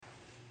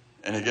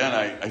And again,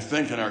 I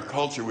think in our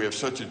culture we have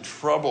such a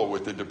trouble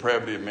with the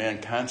depravity of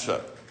man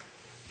concept.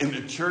 In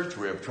the church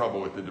we have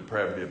trouble with the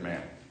depravity of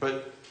man.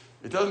 But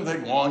it doesn't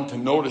take long to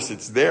notice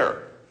it's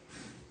there.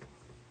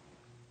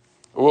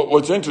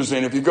 What's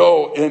interesting, if you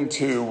go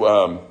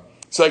into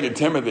 2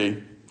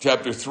 Timothy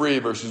chapter 3,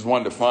 verses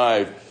 1 to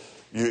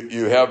 5,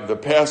 you have the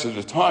passage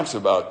that talks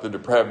about the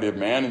depravity of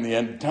man in the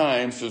end of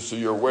times, just so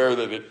you're aware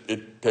that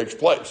it takes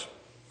place.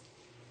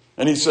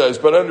 And he says,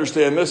 but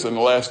understand this, in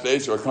the last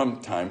days there will come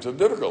times of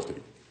difficulty.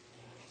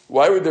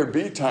 Why would there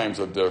be times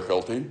of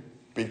difficulty?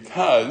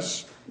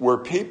 Because we're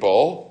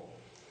people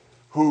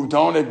who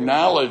don't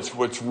acknowledge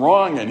what's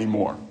wrong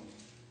anymore.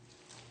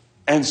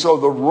 And so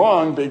the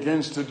wrong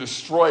begins to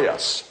destroy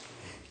us.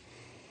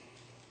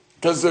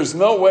 Because there's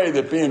no way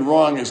that being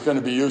wrong is going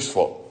to be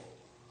useful.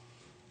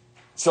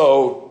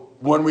 So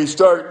when we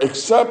start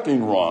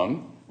accepting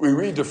wrong, we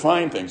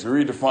redefine things.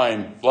 We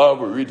redefine love,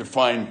 we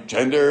redefine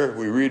gender,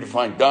 we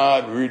redefine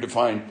God, we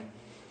redefine...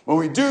 When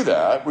we do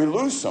that, we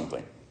lose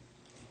something.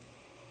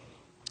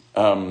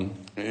 I'm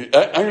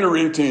going to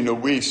read it to you in the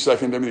Weiss, 2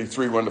 Timothy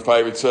 3, 1 to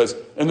 5. It says,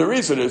 and the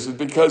reason is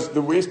because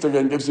the Weiss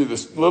again gives you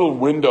this little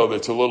window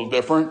that's a little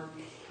different.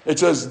 It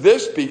says,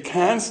 this be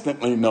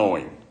constantly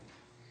knowing.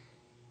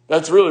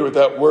 That's really what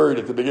that word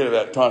at the beginning of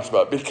that talks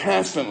about. Be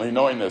constantly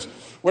knowing this.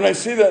 When I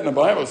see that in the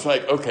Bible, it's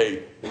like,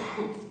 okay,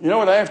 you know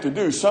what I have to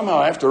do? Somehow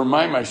I have to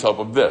remind myself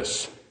of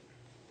this.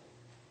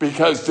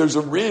 Because there's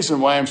a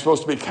reason why I'm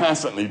supposed to be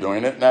constantly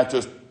doing it, not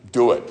just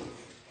do it.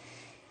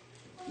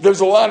 There's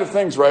a lot of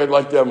things where I'd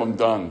like to have them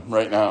done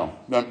right now.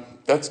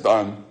 That's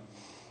done.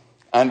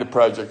 On the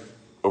project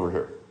over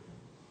here.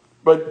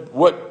 But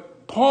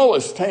what Paul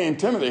is saying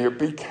Timothy here,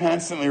 be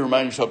constantly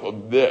reminding yourself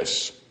of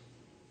this.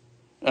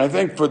 And I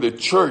think for the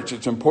church,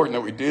 it's important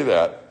that we do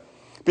that.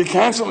 Be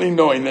constantly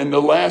knowing in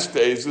the last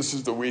days, this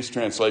is the Weiss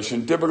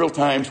translation, difficult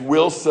times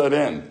will set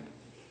in.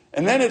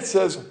 And then it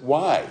says,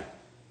 why?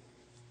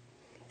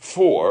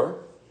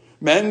 For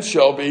men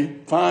shall be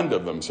fond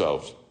of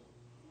themselves.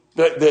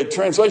 The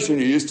translation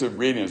you're used to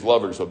reading is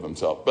lovers of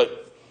themselves,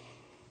 but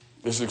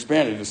this is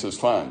expanded, it says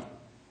fond.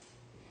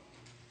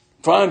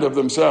 Fond of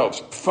themselves,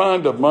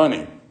 fond of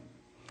money,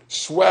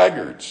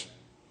 swaggards,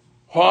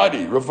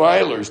 haughty,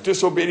 revilers,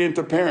 disobedient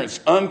to parents,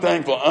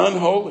 unthankful,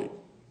 unholy,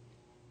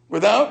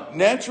 without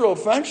natural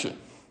affection.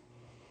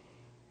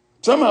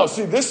 Somehow,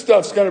 see, this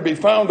stuff's going to be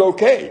found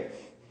okay.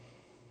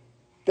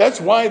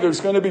 That's why there's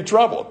going to be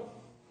trouble.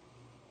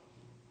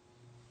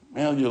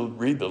 Well, you'll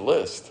read the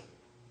list.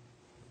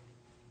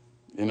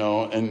 You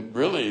know, and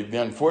really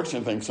the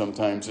unfortunate thing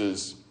sometimes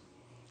is,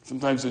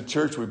 sometimes at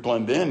church we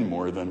blend in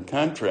more than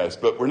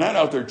contrast, but we're not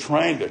out there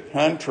trying to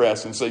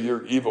contrast and say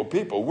you're evil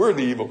people. We're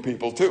the evil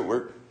people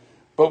too.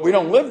 But we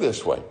don't live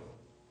this way.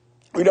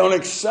 We don't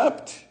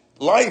accept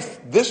life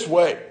this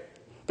way.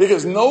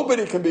 Because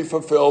nobody can be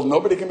fulfilled,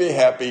 nobody can be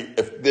happy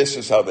if this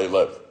is how they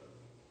live.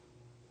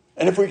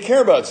 And if we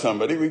care about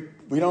somebody,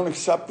 we don't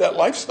accept that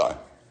lifestyle.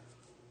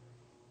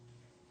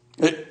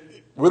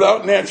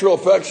 Without natural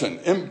affection,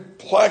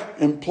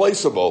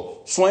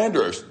 implacable,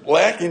 slanderers,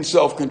 lacking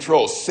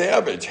self-control,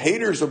 savage,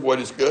 haters of what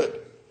is good,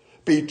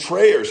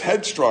 betrayers,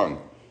 headstrong,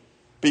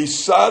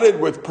 besotted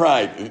with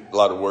pride, a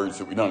lot of words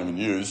that we don't even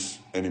use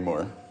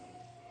anymore,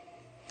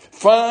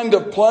 fond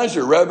of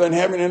pleasure rather than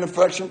having an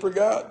affection for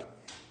God,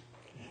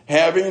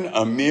 having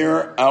a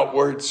mere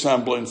outward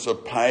semblance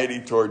of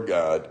piety toward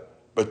God,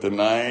 but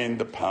denying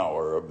the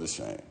power of the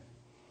same.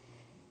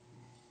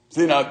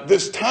 See, now,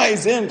 this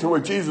ties into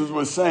what Jesus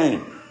was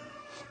saying.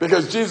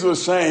 Because Jesus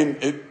was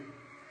saying,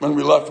 when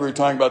we left, we were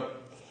talking about,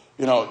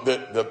 you know,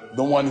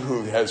 the one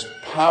who has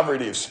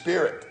poverty of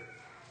spirit.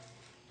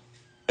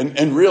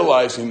 And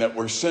realizing that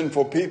we're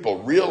sinful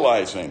people.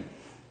 Realizing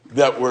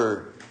that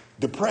we're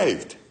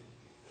depraved.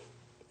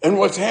 And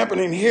what's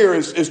happening here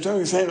is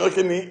Timothy saying, look,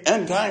 in the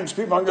end times,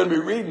 people aren't going to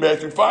be reading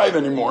Matthew 5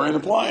 anymore and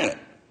applying it.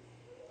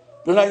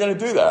 They're not going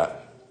to do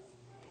that.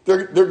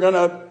 They're going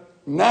to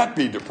not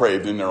be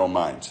depraved in their own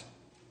minds.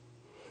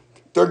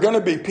 They're going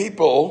to be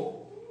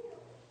people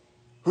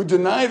who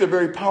deny the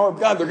very power of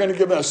God. They're going to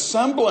give a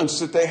semblance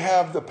that they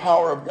have the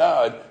power of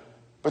God,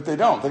 but they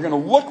don't. They're going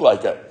to look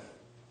like it.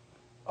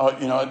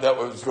 You know, that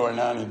was going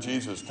on in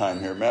Jesus'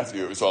 time here.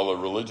 Matthew, it was all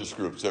the religious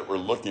groups that were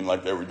looking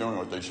like they were doing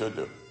what they should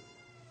do.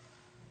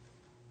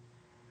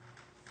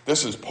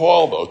 This is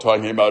Paul, though,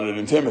 talking about it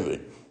in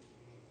Timothy.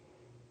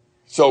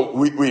 So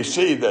we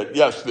see that,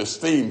 yes, this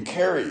theme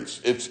carries.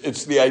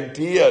 It's the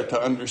idea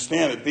to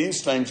understand that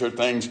these things are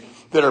things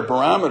that are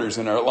barometers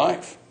in our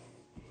life.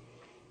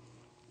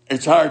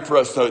 It's hard for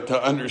us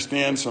to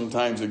understand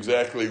sometimes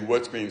exactly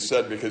what's being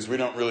said because we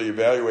don't really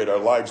evaluate our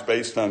lives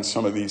based on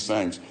some of these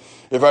things.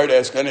 If I were to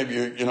ask any of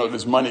you, you know,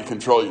 does money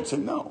control you? You'd say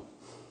no.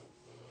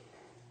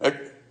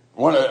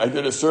 I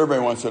did a survey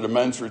once at a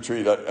men's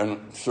retreat,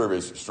 and survey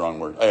is a strong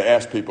word. I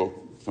asked people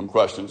some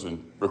questions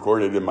and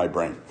recorded it in my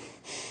brain.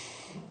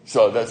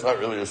 So that's not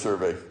really a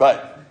survey.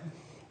 But,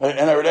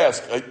 and I would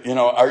ask, you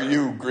know, are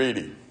you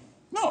greedy?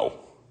 No.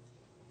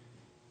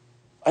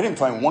 I didn't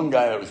find one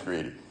guy that was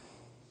greedy.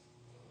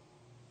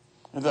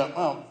 I thought,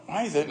 well,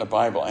 why is it in the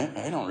Bible?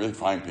 I don't really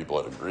find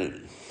people that are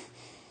greedy.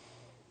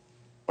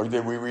 Or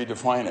did we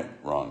redefine it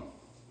wrong?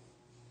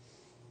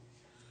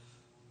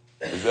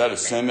 Is that a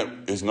sin that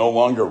is no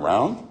longer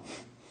around?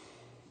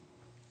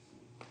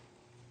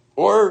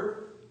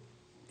 Or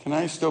can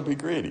I still be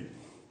greedy?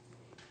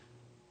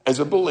 As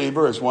a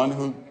believer, as one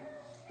who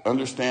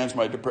understands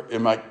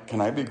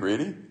can I be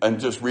greedy and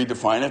just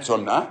redefine it so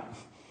I'm not?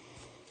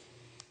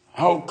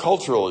 How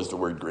cultural is the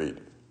word greed?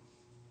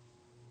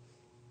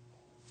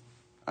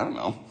 I don't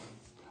know.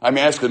 I'm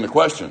asking the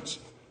questions.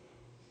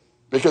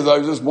 Because I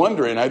was just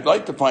wondering, I'd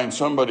like to find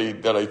somebody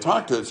that I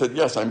talked to that said,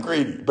 yes, I'm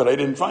greedy, but I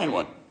didn't find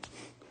one.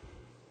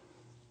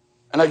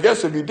 And I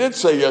guess if you did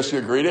say, yes,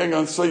 you're greedy, I'm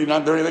going to say you're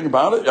not doing anything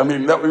about it. I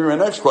mean, that would be my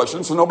next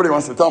question, so nobody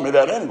wants to tell me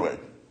that anyway.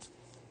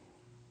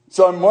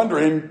 So I'm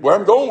wondering where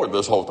I'm going with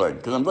this whole thing.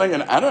 Because I'm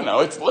thinking, I don't know,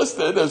 it's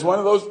listed as one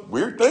of those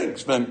weird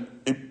things. Then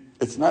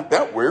it's not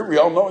that weird. We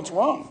all know it's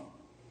wrong.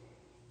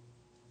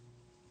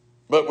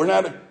 But we're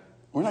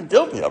not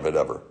guilty of it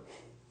ever.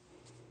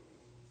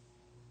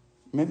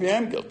 Maybe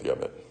I'm guilty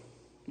of it.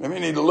 Maybe I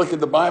need to look at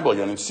the Bible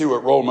again and see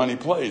what role money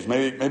plays.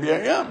 Maybe I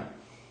am.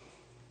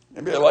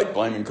 Maybe I like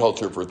blaming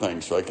culture for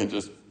things so I can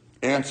just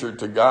answer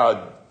to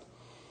God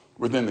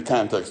within the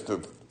context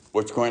of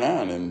what's going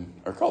on in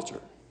our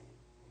culture.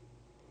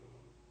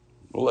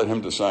 We'll let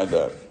him decide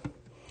that.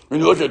 When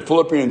you look at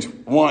Philippians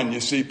 1, you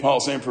see Paul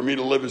saying, for me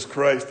to live is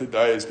Christ, to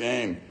die is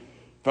gain.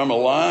 If I'm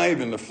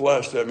alive in the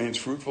flesh, that means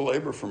fruitful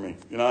labor for me.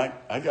 You know,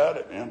 I got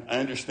it, man. I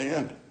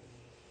understand.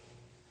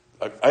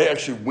 I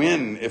actually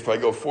win if I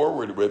go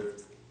forward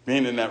with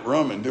being in that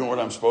room and doing what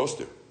I'm supposed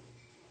to.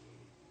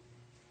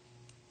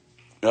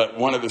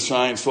 One of the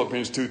signs,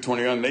 Philippians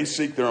 2:21, they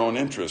seek their own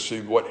interests. See,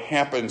 what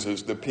happens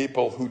is the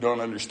people who don't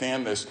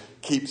understand this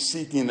keep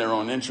seeking their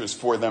own interests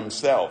for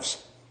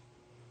themselves.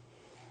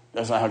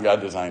 That's not how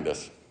God designed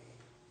us.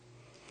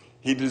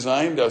 He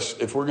designed us,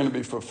 if we're going to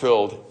be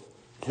fulfilled,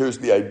 here's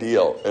the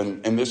ideal.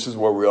 And this is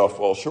where we all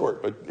fall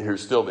short, but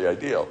here's still the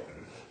ideal.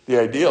 The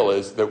ideal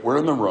is that we're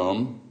in the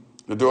room,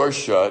 the door's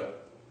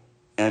shut,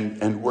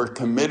 and we're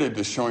committed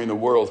to showing the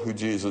world who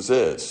Jesus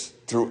is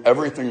through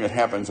everything that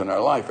happens in our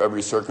life,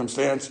 every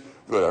circumstance,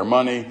 with our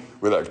money,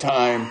 with our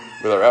time,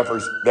 with our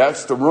efforts.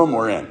 That's the room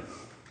we're in.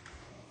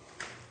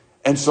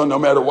 And so no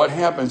matter what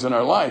happens in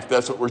our life,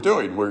 that's what we're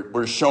doing.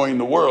 We're showing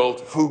the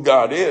world who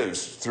God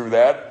is through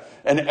that.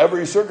 And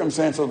every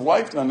circumstance of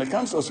life then that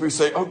comes to us, we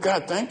say, oh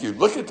God, thank you.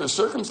 Look at the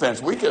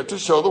circumstance. We get to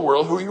show the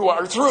world who you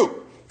are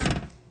through.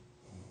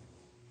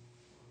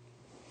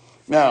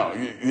 Now,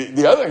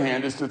 the other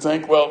hand is to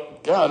think, well,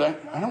 God,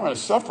 I don't want to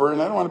suffer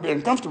and I don't want to be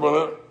uncomfortable.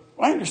 Well,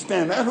 I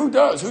understand that. Who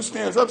does? Who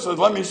stands up and says,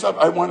 let me suffer?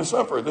 I want to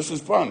suffer. This is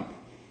fun.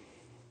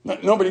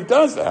 Nobody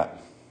does that.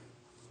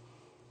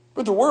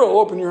 But the world,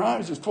 open your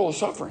eyes, is full of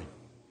suffering.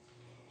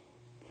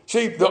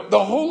 See,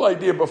 the whole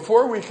idea,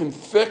 before we can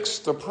fix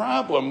the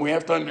problem, we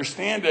have to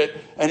understand it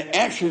and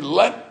actually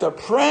let the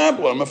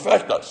problem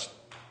affect us.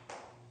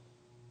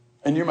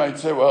 And you might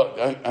say, well,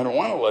 I don't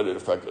want to let it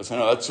affect us. I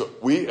know that's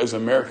what we as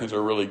Americans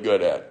are really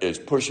good at, is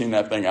pushing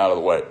that thing out of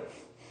the way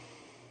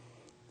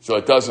so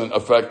it doesn't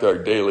affect our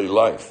daily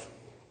life.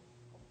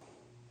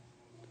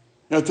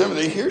 You know,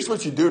 Timothy, here's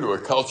what you do to a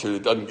culture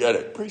that doesn't get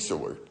it. Preach the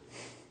word.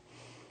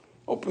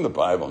 Open the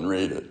Bible and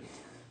read it.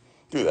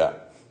 Do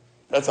that.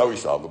 That's how we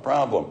solve the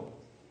problem.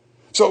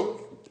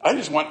 So I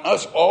just want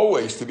us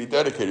always to be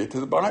dedicated to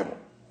the Bible.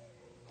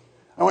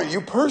 I want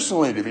you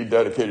personally to be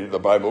dedicated to the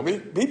Bible. Be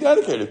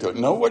dedicated to it.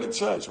 Know what it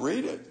says.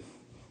 Read it.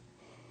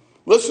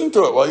 Listen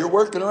to it while you're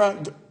working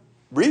around.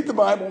 Read the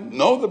Bible.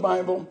 Know the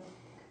Bible.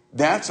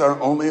 That's our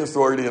only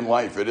authority in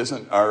life. It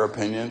isn't our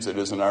opinions. It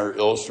isn't our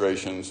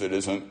illustrations. It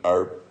isn't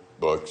our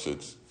books.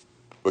 It's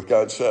what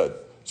God said.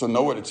 So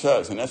know what it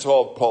says. And that's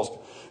all Paul's.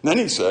 Then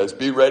he says,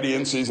 be ready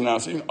in season, out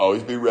of season.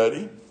 Always be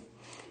ready.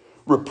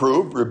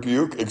 Reprove,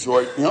 rebuke,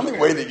 exhort. The only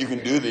way that you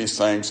can do these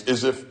things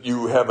is if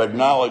you have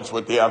acknowledged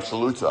what the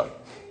absolutes are.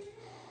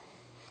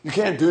 You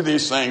can't do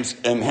these things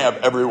and have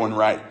everyone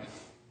right.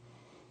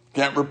 You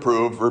can't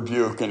reprove,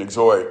 rebuke, and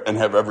exhort and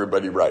have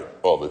everybody right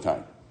all the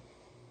time.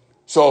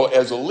 So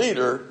as a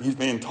leader, he's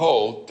being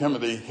told,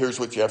 Timothy, here's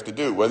what you have to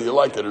do, whether you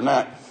like it or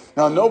not.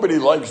 Now, nobody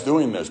likes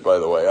doing this, by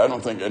the way. I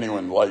don't think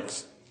anyone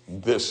likes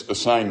this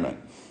assignment.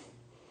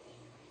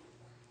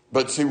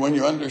 But see, when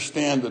you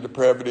understand the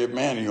depravity of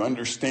man, you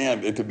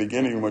understand at the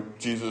beginning what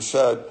Jesus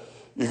said,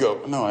 you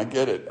go, no, I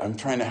get it. I'm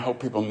trying to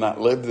help people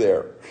not live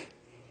there.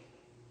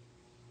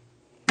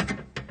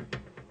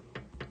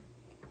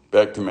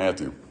 Back to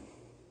Matthew.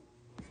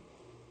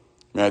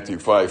 Matthew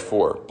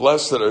 5:4.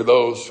 Blessed are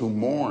those who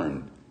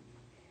mourn.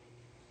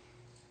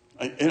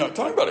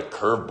 Talk about a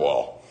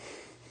curveball.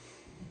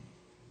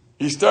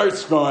 He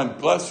starts going,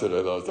 blessed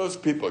are those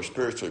people are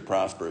spiritually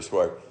prosperous who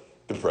are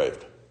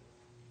depraved.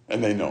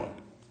 And they know it.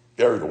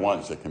 They're the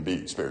ones that can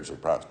be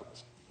spiritually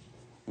prosperous.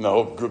 And the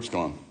whole group's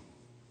going,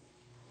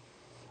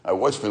 I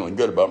was feeling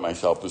good about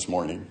myself this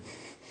morning.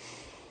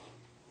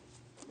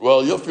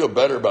 Well, you'll feel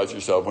better about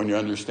yourself when you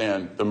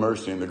understand the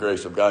mercy and the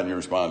grace of God and you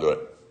respond to it.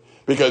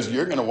 Because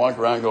you're going to walk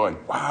around going,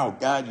 wow,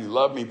 God, you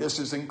love me. This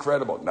is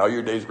incredible. Now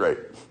your day's great.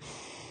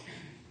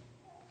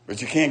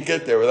 But you can't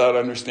get there without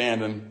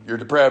understanding your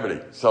depravity.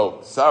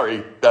 So,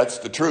 sorry, that's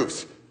the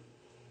truth.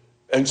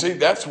 And see,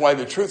 that's why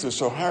the truth is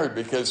so hard,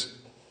 because,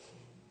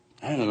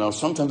 I don't know,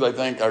 sometimes I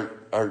think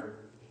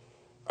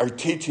our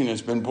teaching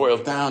has been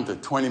boiled down to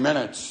 20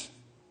 minutes.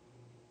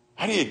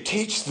 How do you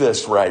teach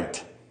this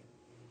right?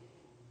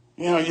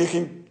 You know, you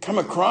can come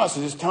across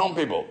as just telling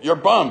people, you're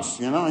bums,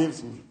 you know,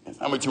 it's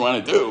not what you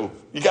want to do.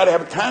 You got to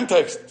have a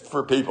context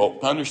for people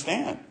to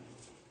understand.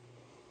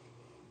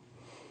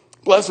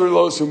 Blessed are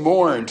those who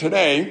mourn.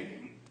 Today,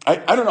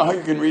 I don't know how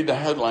you can read the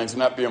headlines and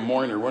not be a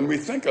mourner. When we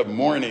think of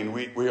mourning,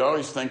 we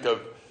always think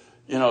of,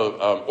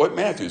 what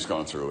Matthew's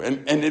going through.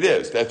 And it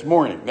is. That's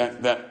mourning.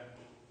 That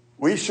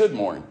we should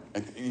mourn.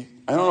 I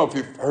don't know if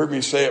you've heard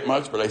me say it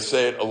much, but I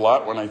say it a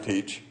lot when I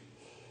teach,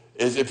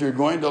 is if you're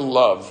going to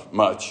love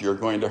much, you're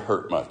going to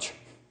hurt much.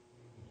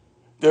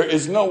 There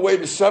is no way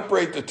to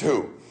separate the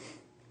two.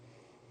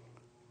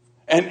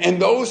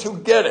 And those who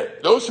get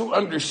it, those who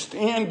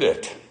understand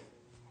it,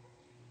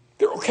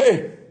 they're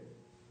okay.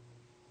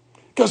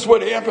 Because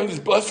what happens is,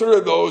 blessed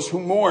are those who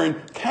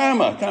mourn,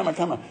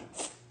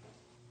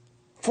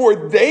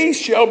 for they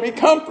shall be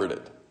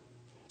comforted.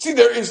 See,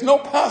 there is no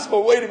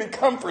possible way to be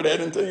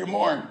comforted until you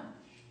mourn.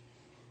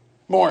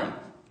 Mourn.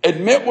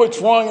 Admit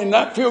what's wrong and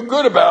not feel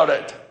good about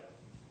it.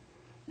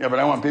 Yeah, but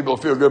I want people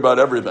to feel good about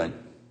everything.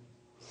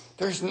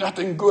 There's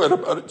nothing good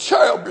about a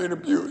child being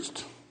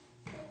abused.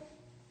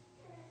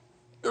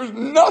 There's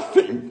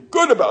nothing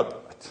good about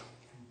that.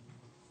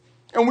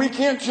 And we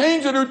can't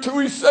change it until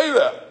we say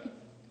that.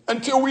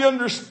 Until we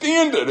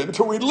understand it.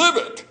 Until we live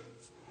it.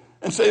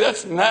 And say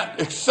that's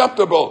not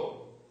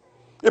acceptable.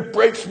 It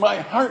breaks my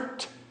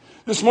heart.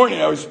 This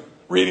morning I was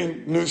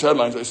reading news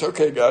headlines. I said,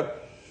 okay, God,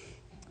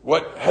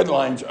 what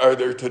headlines are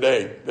there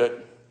today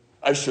that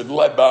I should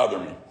let bother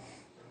me?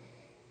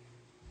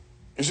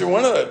 You see,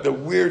 one of the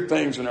weird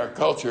things in our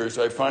culture is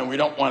I find we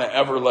don't want to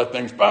ever let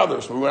things bother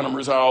us. We want them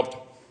resolved.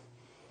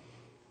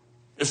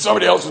 It's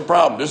somebody else's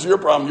problem. This is your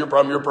problem,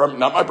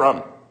 not my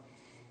problem.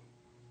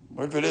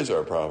 What if it is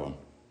our problem?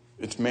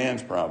 It's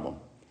man's problem.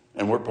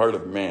 And we're part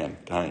of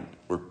mankind.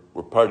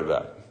 We're part of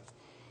that.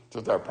 So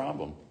it's our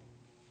problem.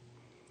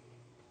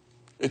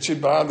 It should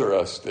bother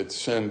us that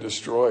sin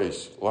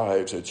destroys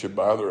lives. It should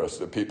bother us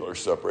that people are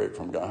separated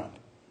from God.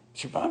 It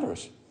should bother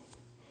us.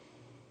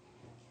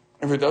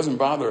 If it doesn't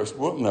bother us,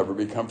 we'll never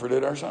be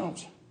comforted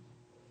ourselves.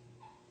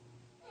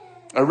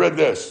 I read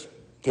this.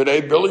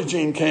 Today, Billie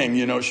Jean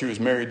King, she was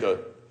married to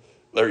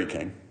Larry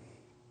King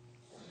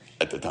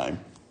at the time.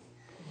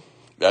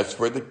 That's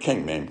where the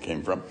King name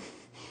came from.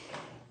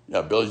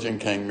 Yeah, Billie Jean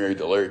King married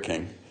to Larry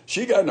King.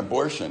 She got an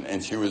abortion,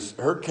 and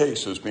her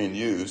case was being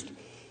used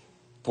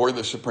for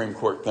the Supreme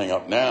Court thing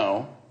up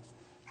now.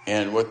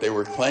 And what they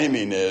were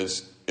claiming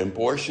is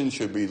abortion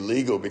should be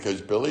legal because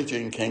Billie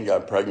Jean King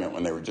got pregnant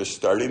when they were just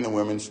starting the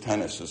Women's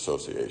Tennis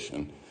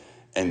Association.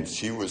 And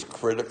she was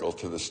critical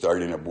to the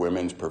starting of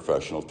women's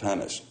professional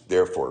tennis.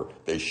 Therefore,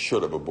 they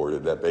should have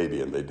aborted that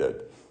baby, and they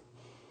did.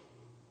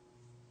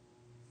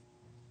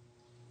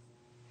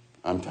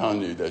 I'm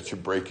telling you, that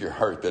should break your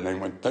heart that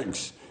anyone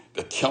thinks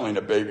that killing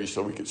a baby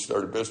so we could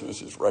start a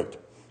business is right.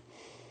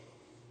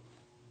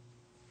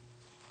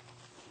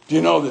 Do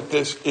you know that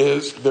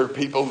there are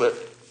people that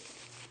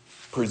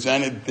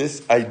presented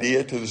this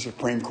idea to the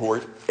Supreme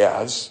Court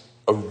as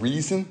a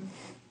reason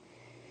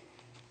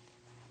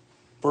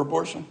for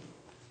abortion?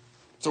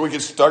 So we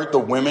could start the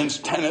Women's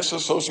Tennis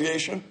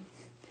Association?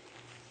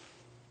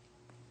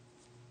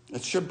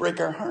 It should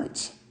break our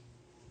hearts.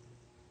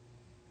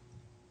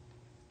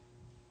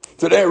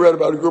 Today I read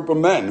about a group of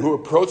men who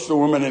approached a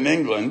woman in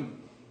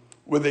England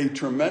with a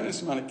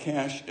tremendous amount of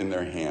cash in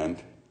their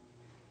hand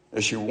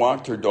as she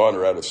walked her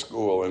daughter out of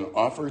school and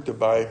offered to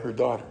buy her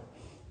daughter.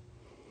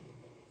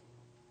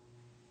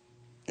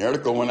 The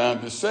article went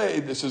on to say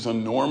this is a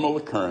normal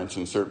occurrence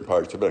in certain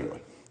parts of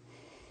England.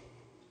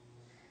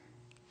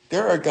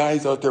 There are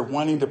guys out there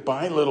wanting to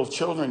buy little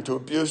children to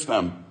abuse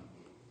them.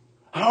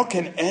 How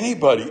can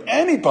anybody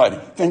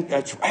think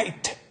that's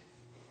right?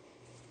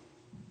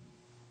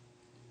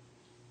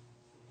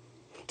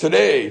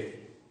 Today,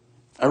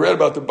 I read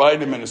about the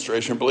Biden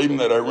administration believing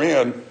that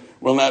Iran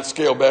will not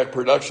scale back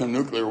production of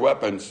nuclear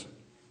weapons,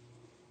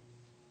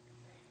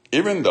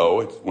 even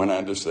though it went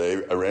on to say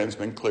Iran's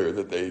been clear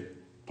that they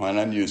plan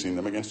on using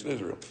them against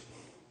Israel.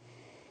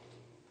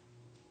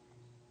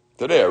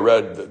 Today I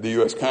read that the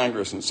U.S.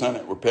 Congress and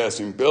Senate were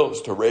passing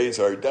bills to raise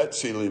our debt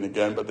ceiling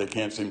again, but they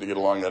can't seem to get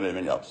along on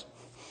anything else.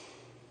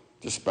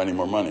 Just spending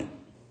more money.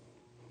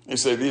 They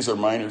say these are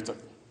minor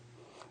things.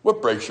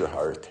 What breaks your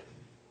heart?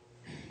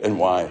 And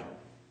why?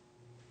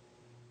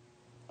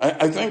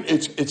 I think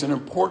it's an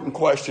important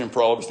question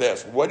for all of us to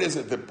ask. What is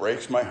it that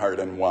breaks my heart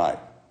and why?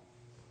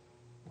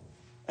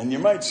 And you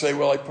might say,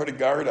 well, I put a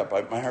guard up.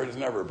 My heart is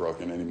never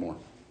broken anymore.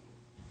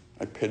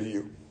 I pity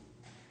you.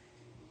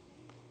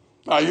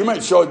 Now, you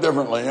might show it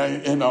differently.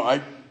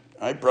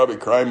 I probably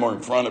cry more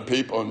in front of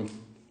people, and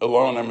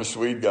alone I'm a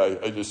sweet guy.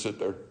 I just sit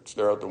there,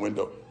 stare out the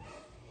window.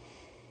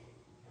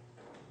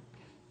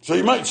 So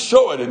you might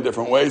show it in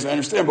different ways, I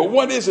understand, but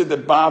what is it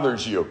that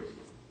bothers you?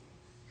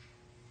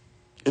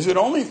 Is it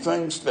only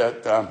things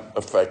that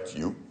affect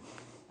you?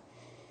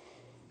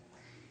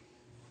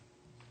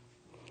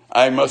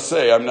 I must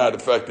say I'm not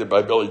affected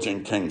by Billie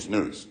Jean King's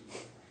news,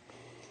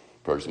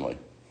 personally.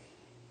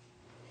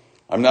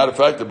 I'm not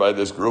affected by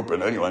this group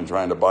in England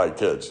trying to buy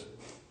kids.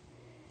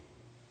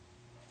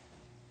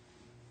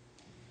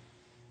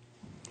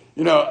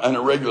 You know, on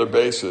a regular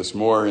basis,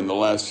 more in the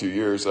last few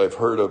years, I've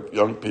heard of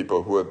young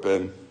people who have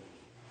been,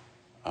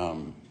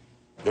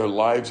 their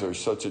lives are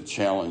such a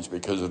challenge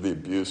because of the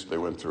abuse they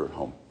went through at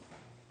home.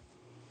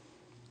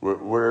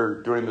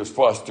 We're doing this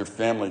foster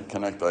family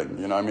connecting.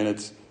 You know, I mean,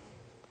 it's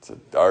a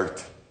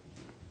dart.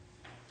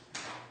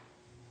 Does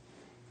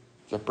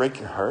that break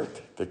your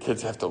heart? The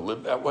kids have to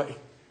live that way?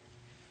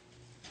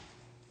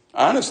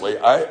 Honestly,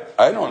 I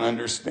don't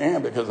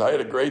understand, because I had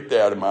a great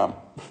dad and mom.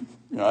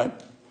 You know,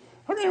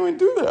 how can anyone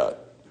do that?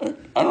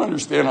 I don't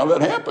understand how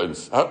that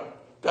happens.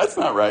 That's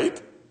not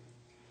right.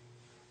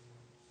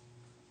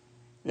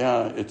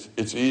 Yeah,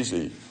 it's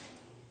easy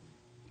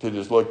to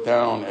just look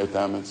down at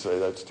them and say,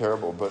 that's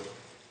terrible. But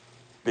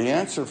the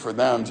answer for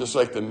them, just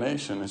like the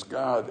nation, is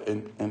God,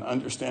 and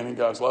understanding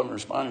God's love and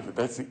responding to it.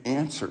 That's the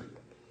answer.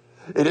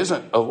 It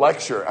isn't a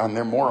lecture on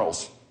their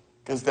morals,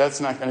 because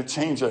that's not going to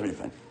change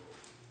anything.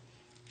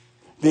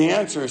 The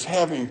answer is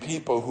having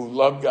people who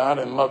love God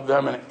and love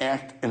them and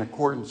act in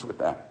accordance with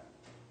that.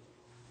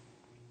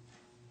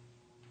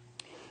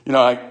 You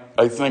know,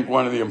 I think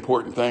one of the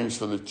important things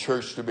for the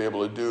church to be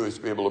able to do is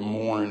to be able to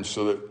mourn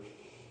so that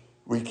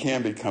we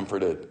can be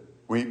comforted.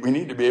 We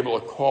need to be able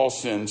to call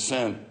sin,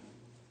 sin.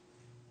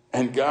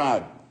 And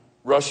God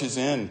rushes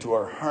into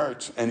our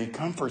hearts and he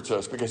comforts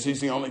us, because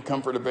he's the only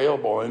comfort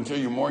available. Until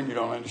you mourn, you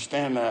don't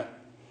understand that.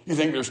 You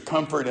think there's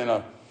comfort in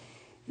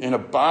a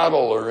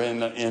bottle, or in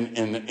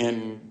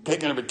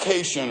taking a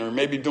vacation, or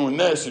maybe doing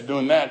this or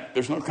doing that.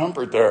 There's no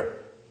comfort there.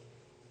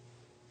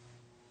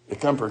 The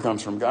comfort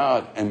comes from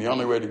God, and the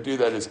only way to do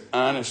that is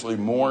honestly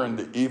mourn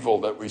the evil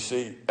that we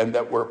see and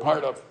that we're a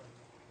part of.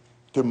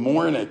 To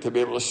mourn it, to be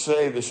able to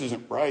say this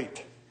isn't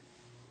right.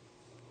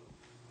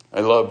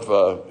 I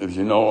love, as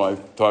you know,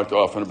 I've talked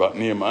often about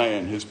Nehemiah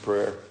and his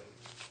prayer.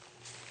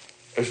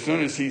 As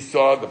soon as he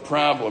saw the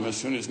problem, as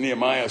soon as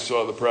Nehemiah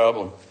saw the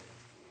problem,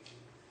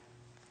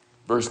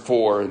 verse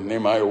 4 in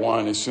Nehemiah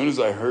 1, as soon as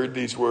I heard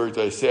these words,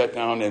 I sat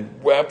down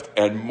and wept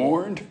and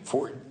mourned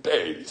for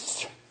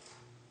days.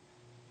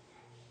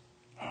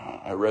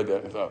 I read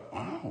that and thought,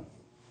 wow,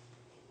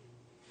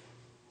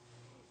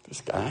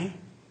 this guy?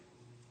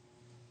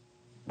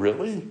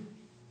 Really?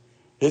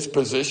 His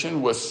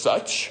position was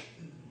such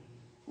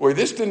where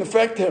this didn't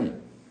affect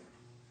him.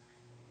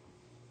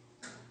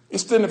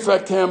 This didn't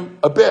affect him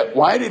a bit.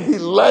 Why did he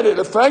let it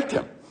affect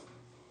him?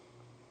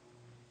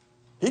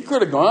 He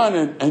could have gone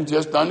and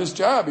just done his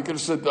job. He could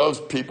have said,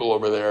 those people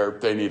over there,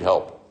 they need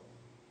help.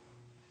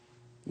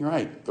 You're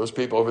right. Those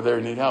people over there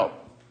need help.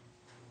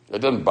 That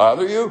doesn't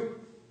bother you?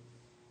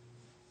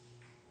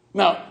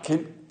 Now,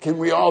 can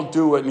we all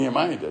do what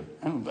Nehemiah did?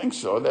 I don't think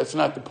so. That's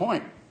not the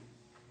point.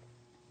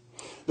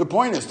 The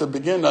point is to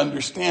begin to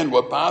understand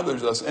what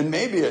bothers us, and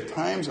maybe at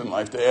times in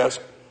life to ask,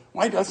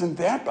 why doesn't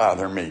that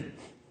bother me?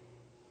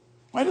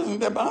 Why doesn't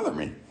that bother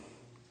me?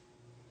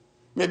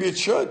 Maybe it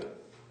should.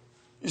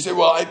 You say,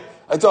 well,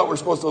 I thought we're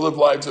supposed to live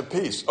lives of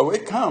peace. Oh,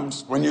 it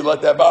comes when you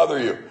let that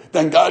bother you.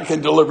 Then God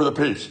can deliver the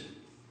peace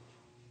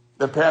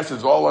that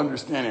passes all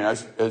understanding,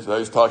 as I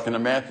was talking to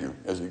Matthew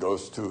as he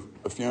goes to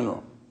a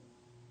funeral.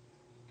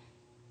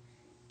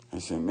 I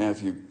say,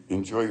 Matthew,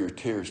 enjoy your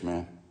tears,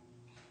 man.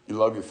 You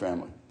love your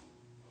family.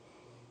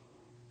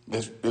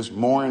 This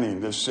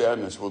mourning, this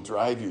sadness will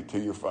drive you to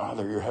your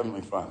Father, your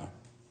Heavenly Father.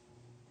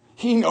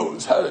 He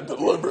knows how to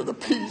deliver the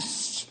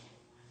peace.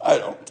 I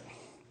don't.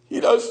 He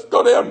does.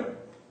 Go to him.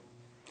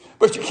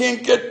 But you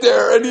can't get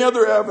there any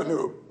other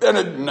avenue than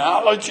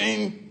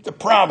acknowledging the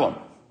problem.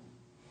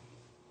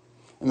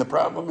 And the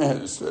problem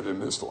is that in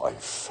this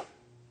life,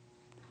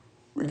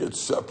 we get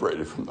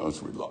separated from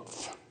those we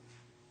love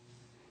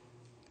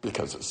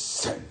because of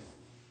sin.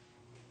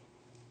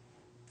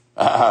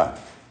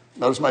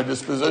 Notice my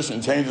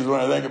disposition changes when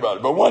I think about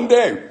it. But one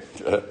day,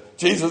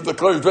 Jesus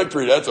declares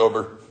victory. That's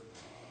over.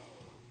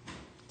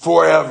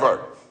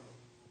 Forever.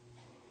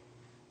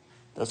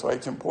 That's why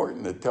it's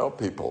important to tell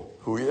people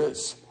who he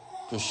is,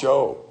 to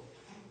show.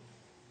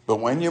 But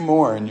when you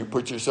mourn, you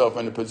put yourself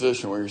in a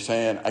position where you're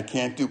saying, I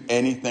can't do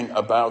anything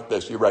about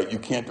this. You're right. You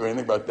can't do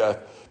anything about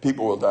that.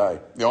 People will die.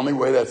 The only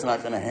way that's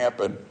not going to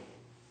happen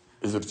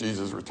is if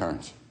Jesus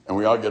returns. And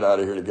we all get out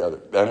of here together.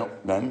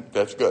 Then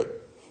that's good.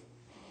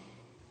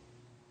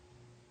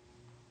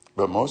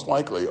 But most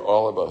likely,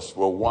 all of us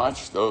will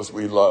watch those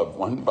we love,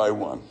 one by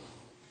one,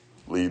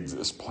 leave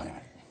this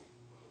planet.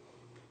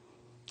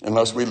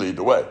 Unless we lead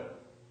the way.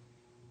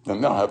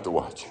 Then they'll have to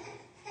watch.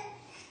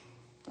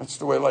 That's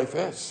the way life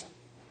is.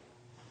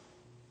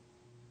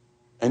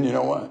 And you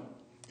know what?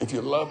 If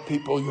you love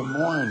people, you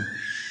mourn.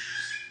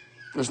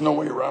 There's no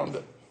way around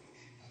it.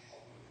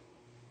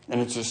 And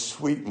it's a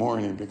sweet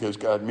mourning because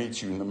God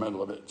meets you in the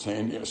middle of it,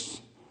 saying,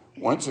 yes,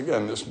 once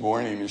again, this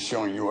morning is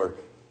showing you're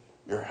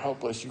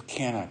helpless. You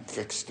cannot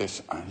fix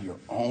this on your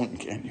own,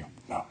 can you?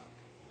 No.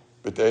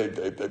 But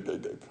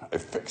I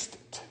fixed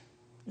it.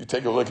 You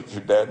take a look at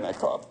your dad in that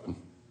coffin.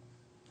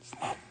 He's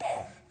not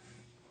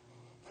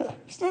there.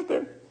 He's not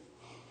there.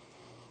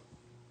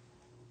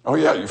 Oh,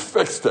 yeah, you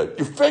fixed it.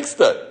 You fixed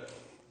it.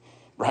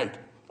 Right.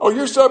 Oh,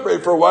 you're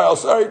separated for a while.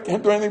 Sorry,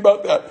 can't do anything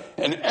about that.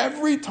 And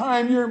every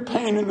time you're in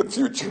pain in the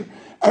future,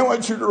 I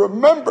want you to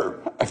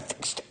remember, I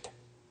fixed it.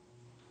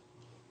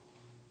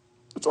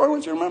 That's all I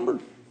want you to remember.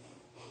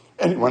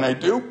 And when I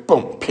do,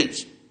 boom,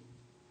 peace.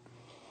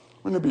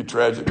 Wouldn't it be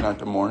tragic not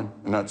to mourn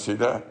and not see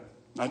that?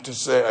 Not to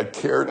say I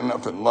cared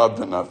enough and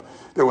loved enough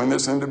that when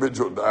this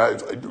individual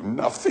dies, I do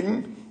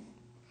nothing.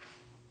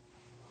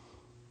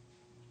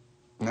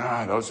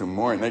 Nah, those who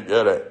mourn, they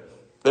get it.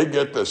 They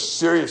get the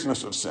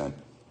seriousness of sin.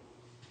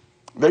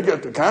 They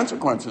get the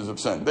consequences of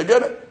sin. They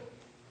get it.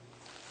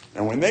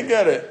 And when they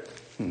get it,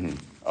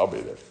 I'll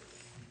be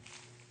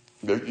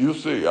there. You'll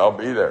see, I'll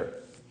be there.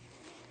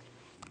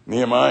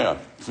 Nehemiah,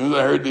 as soon as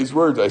I heard these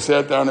words, I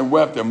sat down and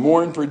wept and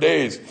mourned for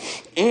days.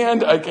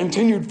 And I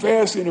continued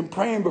fasting and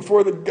praying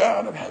before the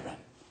God of heaven.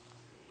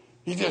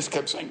 He just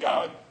kept saying,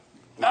 God,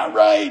 not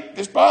right.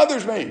 This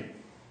bothers me.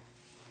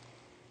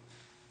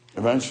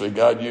 Eventually,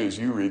 God used,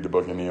 you read the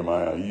book of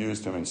Nehemiah, he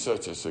used him in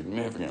such a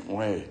significant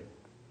way.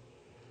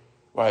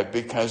 Why?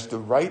 Because the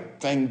right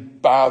thing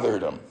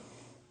bothered him.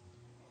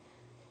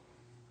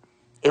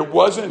 It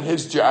wasn't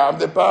his job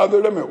that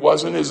bothered him. It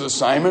wasn't his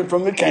assignment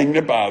from the king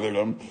that bothered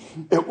him.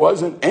 It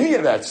wasn't any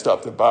of that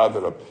stuff that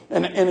bothered him.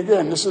 And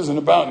again, this isn't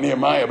about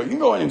Nehemiah, but you can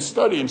go in and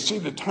study and see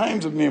the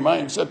times of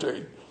Nehemiah,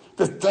 etc.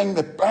 The thing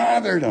that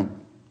bothered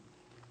him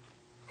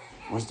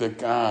was that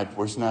God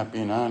was not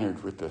being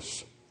honored with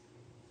this.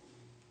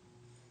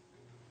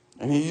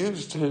 And he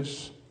used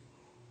his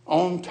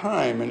own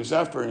time and his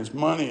effort and his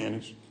money,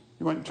 and he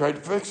went and tried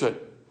to fix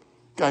it.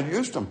 God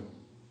used him.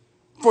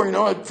 Before you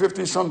know it,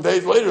 50-some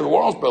days later, the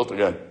wall's built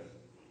again.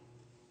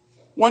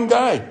 One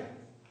guy.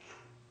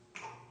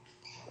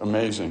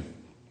 Amazing.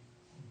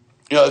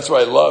 Yeah, that's why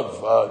I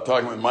love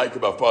talking with Mike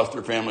about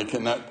foster family.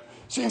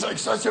 Seems like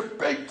such a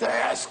big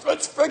task.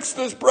 Let's fix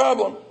this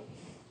problem.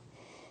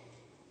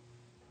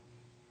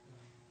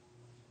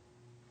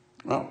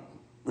 Well,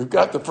 we've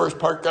got the first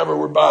part covered.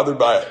 We're bothered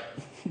by it.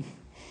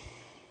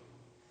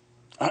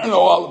 I don't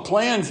know all the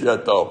plans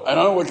yet, though. I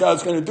don't know what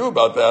God's going to do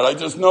about that. I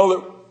just know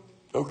that,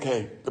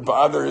 okay, the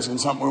bother isn't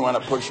something we want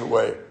to push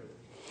away.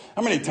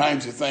 How many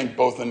times do you think,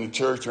 both in the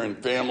church or in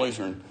families,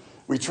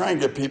 we try and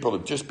get people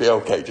to just be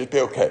okay, just be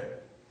okay?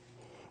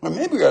 Well,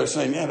 maybe we got to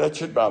say, yeah, that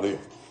should bother you.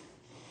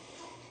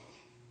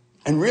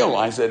 And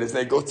realize that as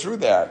they go through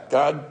that,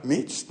 God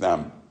meets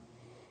them.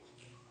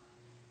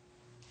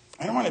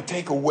 I don't want to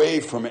take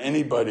away from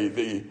anybody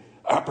the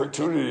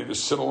opportunity to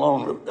sit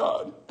alone with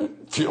God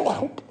and feel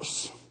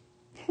helpless.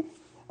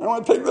 I don't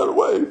want to take that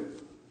away.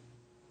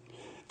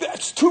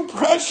 That's too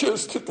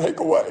precious to take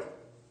away.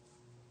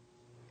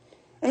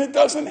 And it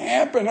doesn't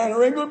happen on a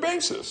regular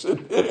basis.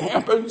 It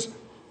happens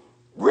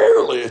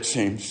rarely, it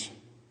seems.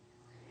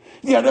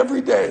 Yet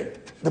every day,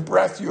 the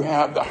breath you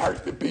have, the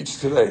heart that beats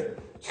today,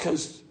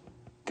 because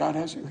God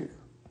has you here.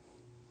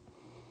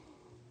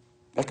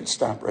 That could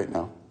stop right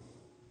now.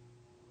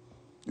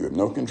 You have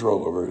no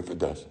control over it if it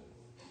does.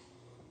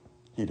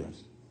 He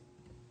does.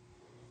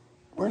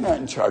 We're not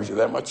in charge of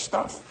that much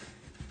stuff.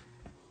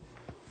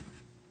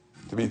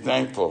 To be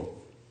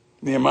thankful.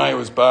 Nehemiah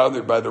was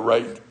bothered by the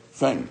right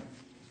thing.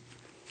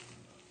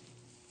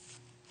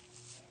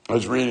 I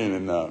was reading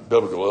in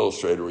Biblical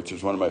Illustrator, which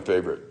is one of my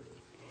favorite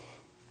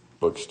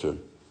books to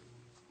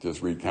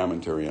just read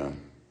commentary on.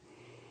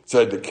 It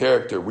said the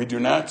character, we do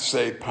not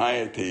say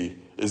piety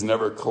is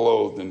never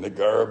clothed in the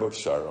garb of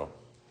sorrow.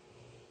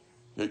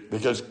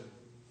 Because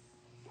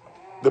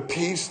the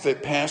peace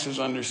that passes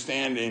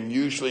understanding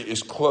usually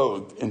is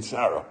clothed in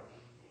sorrow.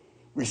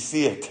 We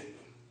see it.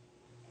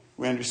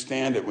 We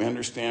understand it. We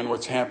understand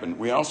what's happened.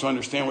 We also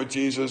understand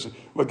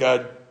what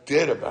God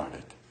did about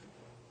it.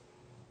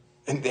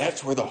 And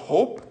that's where the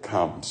hope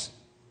comes.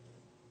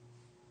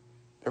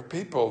 There are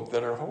people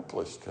that are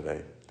hopeless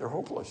today. They're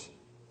hopeless.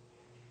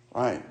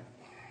 Why?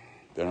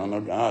 They don't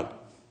know God.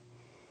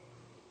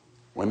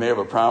 When they have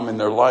a problem in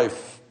their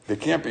life, they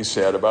can't be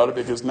sad about it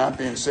because not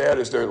being sad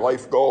is their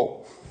life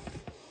goal.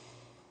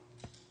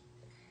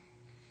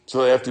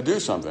 So they have to do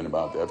something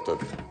about it. They have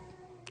to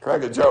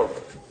crack a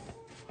joke.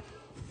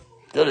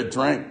 Get a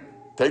drink,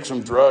 take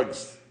some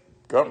drugs,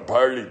 go out and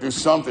party, do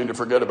something to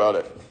forget about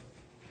it.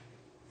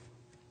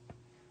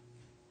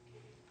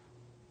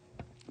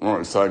 I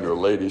was talking to a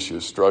lady, she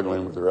was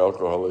struggling with her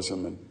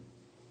alcoholism, and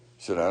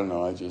she said, I don't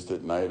know,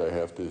 at night I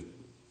have to,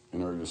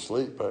 in order to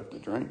sleep, I have to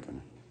drink.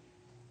 And I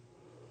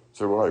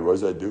said, why? What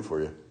does that do for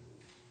you?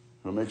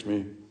 It makes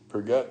me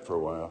forget for a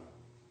while.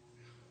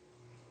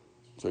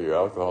 So your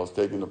alcohol's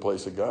taking the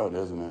place of God,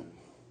 hasn't it?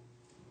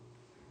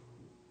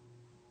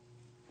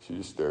 She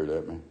just stared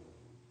at me.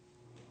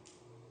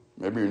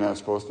 Maybe you're not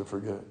supposed to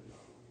forget.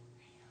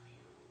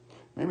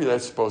 Maybe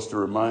that's supposed to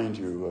remind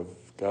you of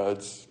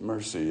God's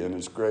mercy and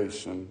His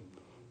grace and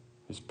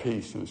his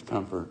peace and his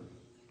comfort.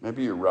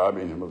 Maybe you're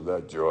robbing him of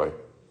that joy,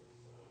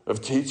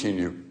 of teaching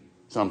you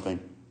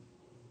something.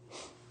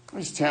 I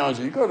just challenge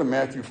you. You go to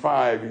Matthew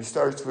 5, he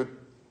starts with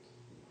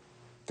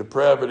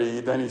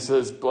depravity, then he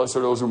says, blessed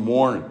are those who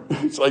mourn.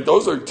 It's like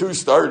those are two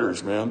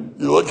starters, man.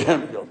 You look at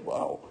him and go,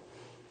 wow.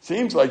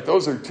 Seems like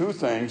those are two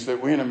things that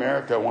we in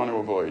America want to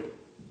avoid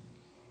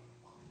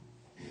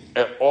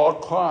at all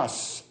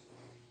costs.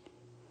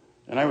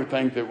 And I would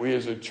think that we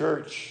as a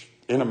church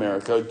in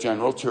America,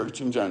 general church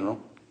in general,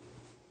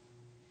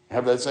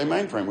 have that same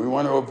mind frame. We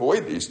want to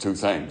avoid these two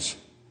things.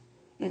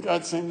 And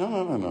God's saying,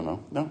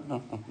 no.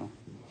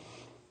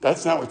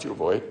 That's not what you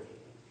avoid.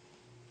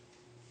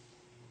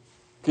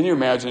 Can you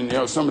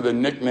imagine, some of the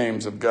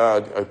nicknames of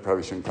God? I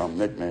probably shouldn't call them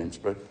nicknames,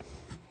 but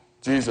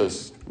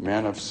Jesus,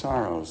 man of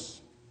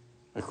sorrows,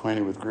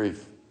 acquainted with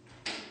grief.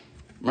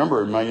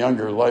 Remember, in my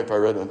younger life, I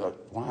read and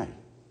thought, why?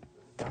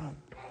 God.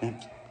 Can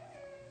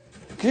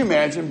you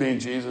imagine being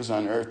Jesus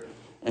on earth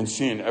and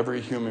seeing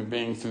every human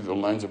being through the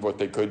lens of what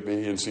they could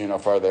be and seeing how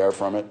far they are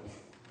from it?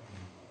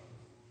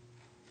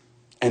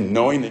 And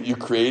knowing that you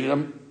created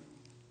them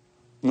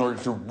in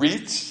order to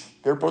reach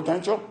their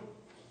potential?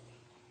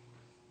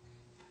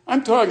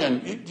 I'm talking,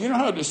 do you know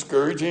how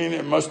discouraging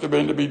it must have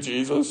been to be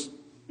Jesus?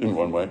 In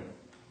one way.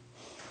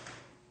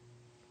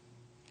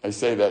 I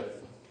say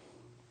that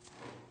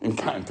in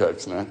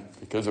context, not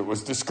because it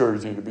was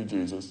discouraging to be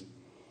Jesus.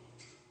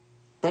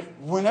 But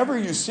whenever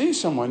you see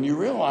someone, you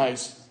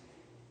realize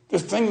the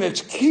thing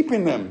that's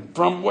keeping them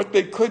from what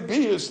they could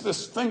be is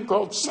this thing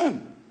called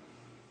sin.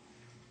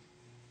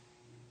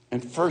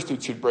 And first,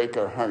 it should break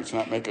our hearts,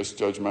 not make us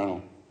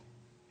judgmental.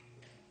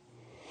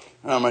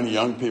 How many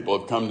young people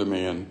have come to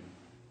me and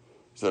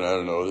said, I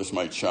don't know, this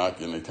might shock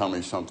you, and they tell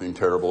me something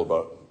terrible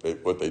about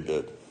what they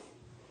did.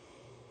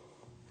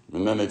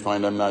 And then they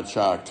find I'm not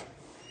shocked.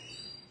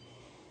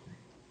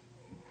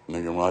 And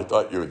they go, well, I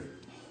thought you would,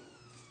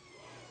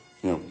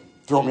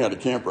 throw me out of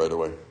camp right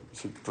away. I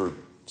said, for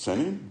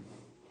sinning?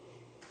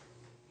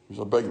 There's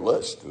a big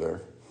list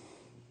there.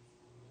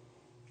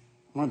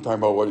 I want to talk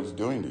about what it's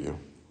doing to you.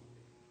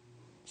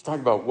 Let's talk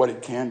about what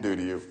it can do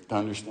to you to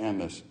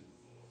understand this.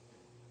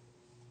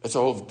 It's a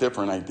whole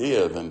different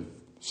idea than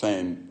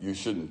saying you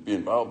shouldn't be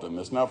involved in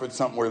this. Now, if it's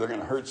something where they're going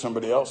to hurt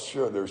somebody else,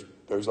 sure,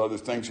 there's other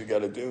things you got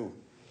to do.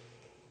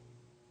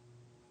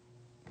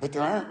 But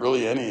there aren't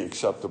really any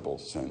acceptable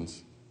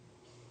sins.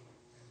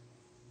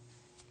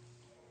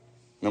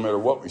 No matter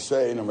what we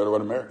say, no matter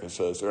what America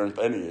says, there aren't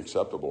any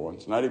acceptable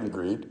ones, not even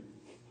greed.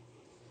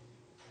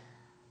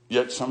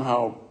 Yet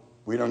somehow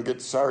we don't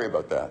get sorry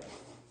about that.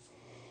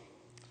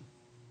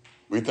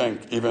 We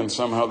think even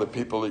somehow the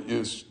people that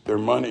use their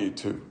money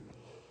to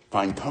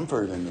find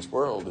comfort in this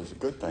world is a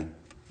good thing.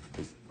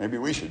 Maybe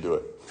we should do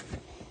it.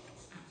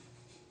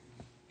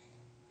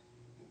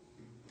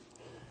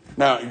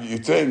 Now, you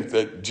think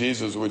that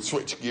Jesus would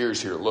switch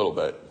gears here a little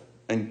bit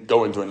and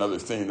go into another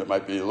theme that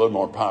might be a little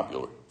more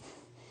popular.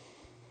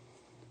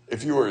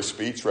 If you were a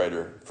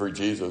speechwriter for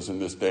Jesus in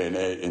this day and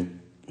age,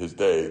 in his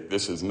day,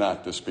 this is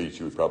not the speech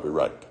you would probably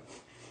write.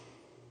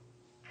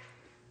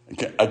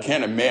 I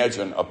can't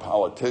imagine a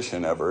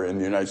politician ever in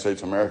the United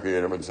States of America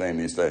yet ever saying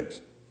these things.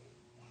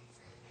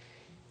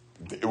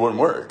 It wouldn't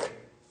work.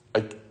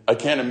 I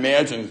can't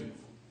imagine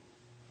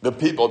the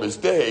people of his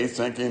day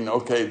thinking,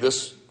 okay,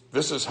 this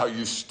is how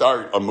you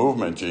start a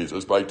movement,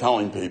 Jesus, by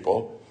telling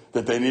people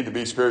that they need to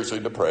be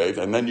spiritually depraved,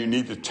 and then you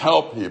need to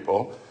tell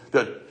people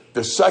that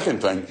the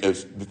second thing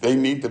is that they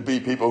need to be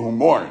people who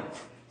mourn.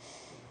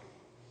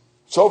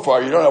 So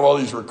far, you don't have all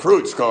these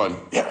recruits going,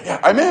 yeah,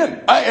 I'm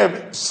in. I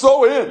am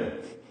so in.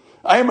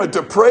 I am a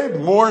depraved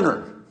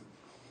mourner.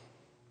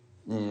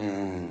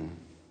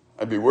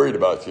 I'd be worried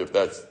about you if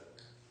that's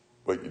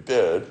what you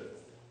did.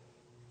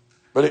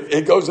 But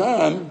it goes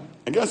on.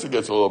 I guess it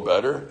gets a little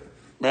better.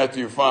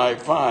 Matthew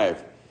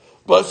 5:5.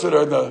 Blessed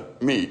are the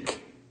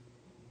meek.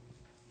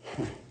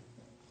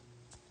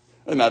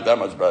 And not that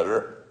much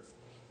better.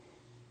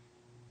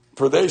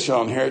 For they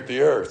shall inherit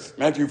the earth.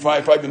 Matthew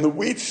 5:5. In the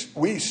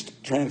Wuest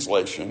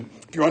translation,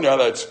 if you wonder how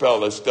that's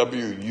spelled, that's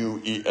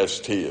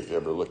Wuest, if you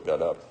ever looked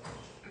that up.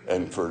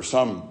 And for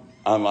some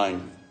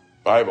online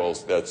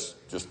Bibles, that's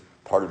just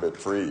part of it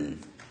free.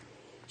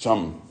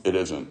 Some it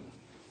isn't.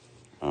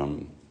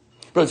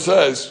 But it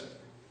says,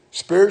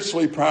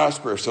 spiritually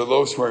prosperous are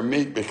those who are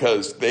meek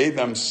because they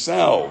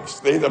themselves,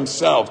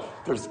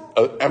 there's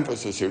an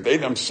emphasis here, they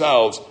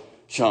themselves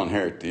shall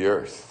inherit the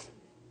earth.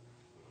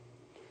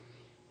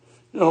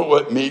 You know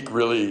what meek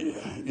really,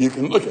 you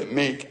can look at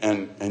meek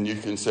and you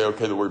can say,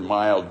 okay, the word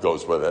mild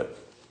goes with it.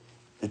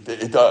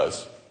 It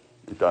does.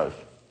 It does.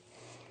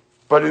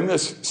 But in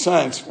this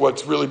sense,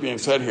 what's really being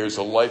said here is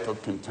a life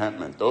of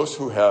contentment. Those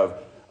who have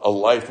a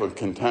life of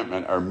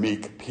contentment are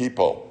meek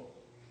people.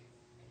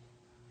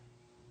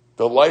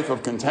 The life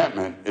of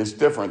contentment is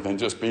different than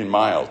just being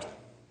mild.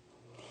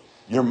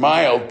 You're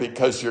mild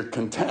because you're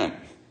content.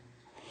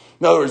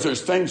 In other words,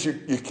 there's things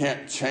you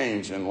can't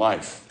change in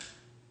life.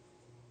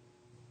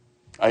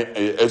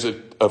 As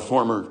a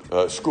former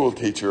school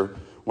teacher,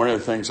 one of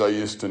the things I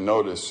used to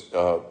notice,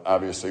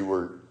 obviously,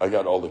 I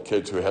got all the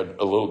kids who had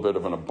a little bit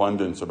of an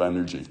abundance of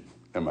energy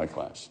in my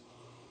class.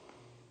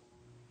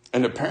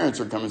 And the parents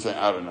would come and say,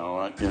 I don't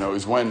know, it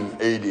was when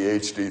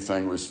ADHD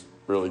thing was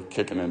really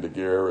kicking into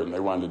gear and they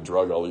wanted to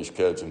drug all these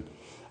kids. And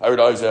I would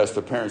always ask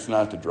the parents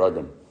not to drug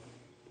them.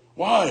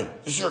 Why?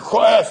 This is your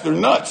class. They're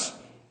nuts.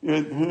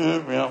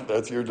 Well,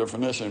 that's your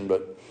definition,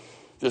 but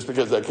just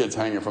because that kid's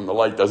hanging from the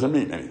light doesn't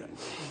mean anything.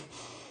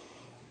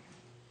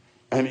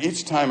 And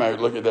each time I would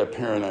look at that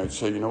parent, I would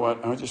say, you know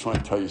what? I just want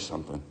to tell you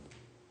something.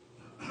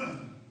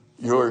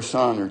 Your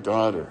son or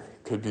daughter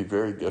could be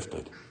very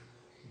gifted.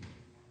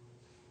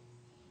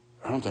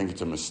 I don't think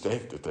it's a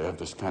mistake that they have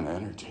this kind of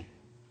energy.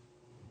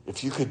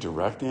 If you could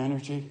direct the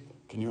energy,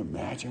 can you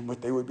imagine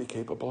what they would be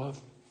capable of?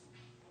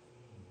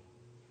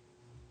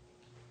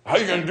 How are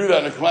you going to do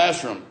that in a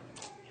classroom?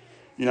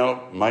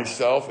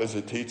 Myself as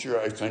a teacher,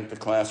 I think the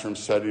classroom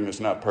setting is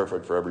not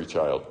perfect for every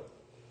child.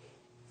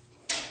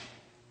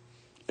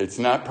 It's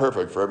not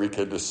perfect for every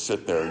kid to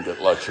sit there and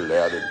get lectured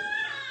at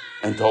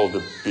and told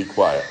to be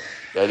quiet.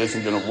 That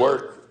isn't going to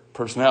work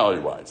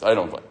personality-wise, I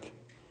don't think.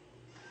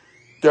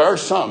 There are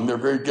some, they're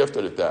very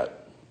gifted at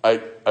that.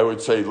 I would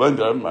say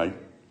Linda, my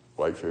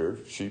wife here,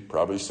 she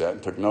probably sat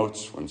and took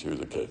notes when she was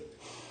a kid.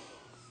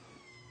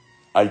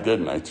 I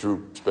didn't. I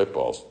threw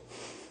spitballs.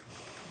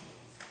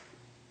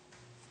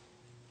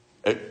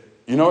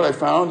 You know what I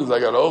found as I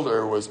got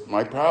older was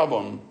my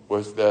problem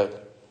was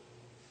that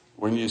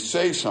when you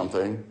say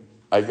something,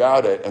 I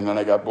got it, and then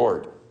I got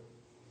bored.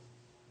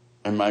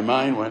 And my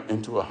mind went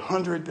into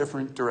 100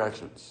 different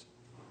directions.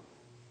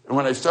 And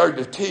when I started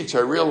to teach, I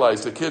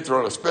realized the kid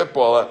throwing a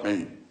spitball at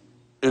me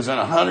is in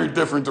 100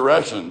 different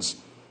directions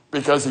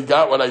because he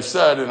got what I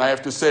said, and I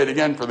have to say it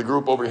again for the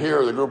group over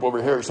here or the group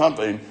over here or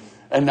something,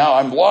 and now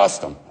I'm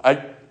lost him.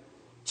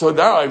 So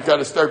now I've got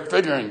to start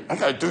figuring, I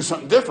got to do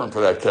something different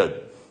for that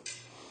kid.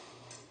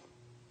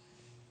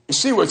 You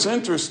see, what's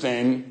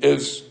interesting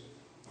is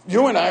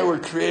you and I were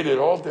created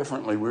all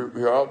differently.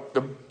 We're all,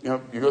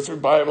 you go through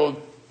the Bible,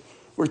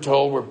 we're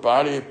told we're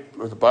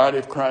the body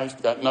of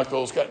Christ, got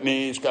knuckles, got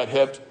knees, got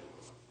hips.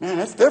 Man,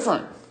 that's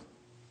different.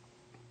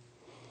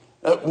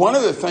 One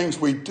of the things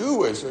we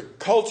do as a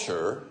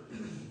culture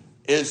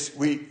is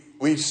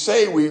we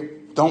say we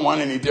don't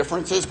want any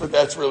differences, but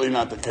that's really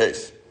not the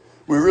case.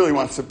 We really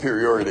want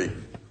superiority.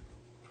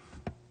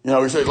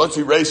 We say, let's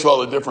erase all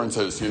the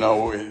differences.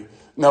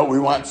 No, we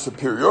want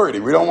superiority.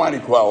 We don't want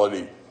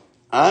equality.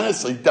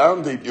 Honestly,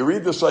 down deep, you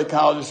read the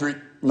psychologists,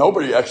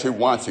 nobody actually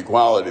wants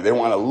equality. They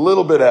want a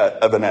little bit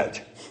of an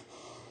edge.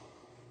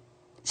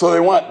 So they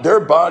want their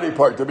body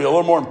part to be a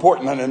little more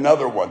important than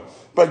another one.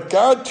 But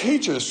God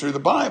teaches through the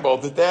Bible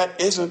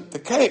that isn't the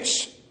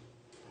case.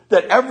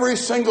 That every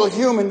single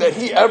human that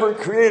he ever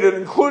created,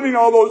 including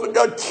all those that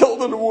got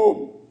killed in the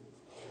womb,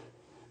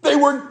 they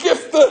were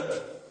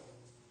gifted.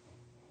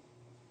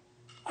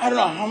 I don't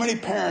know how many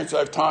parents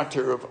I've talked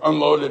to have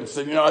unloaded and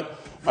said, you know what,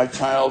 my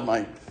child,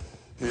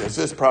 he has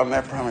this problem,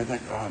 that problem. I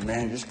think, oh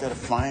man, you just got to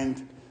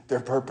find their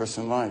purpose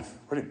in life.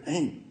 What do you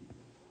mean?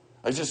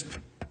 I just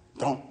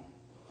don't.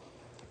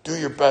 Do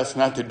your best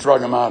not to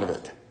drug them out of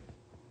it.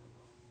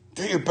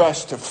 Do your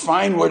best to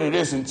find what it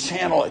is and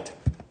channel it.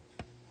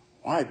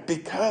 Why?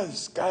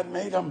 Because God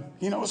made them.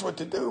 He knows what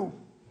to do.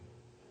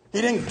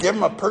 He didn't give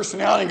them a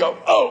personality and go,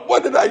 oh,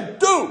 what did I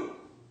do?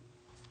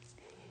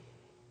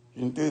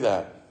 You didn't do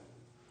that.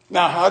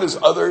 Now, how does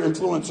other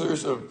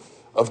influencers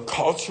of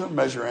culture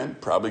measure in?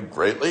 Probably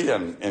greatly.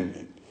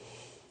 And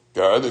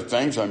there are other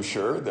things, I'm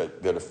sure,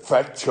 that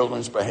affect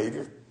children's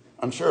behavior.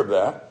 I'm sure of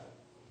that.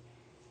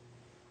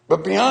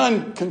 But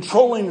beyond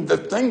controlling the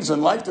things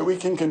in life that we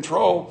can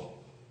control,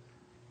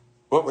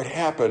 what would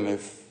happen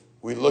if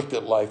we looked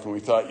at life and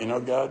we thought,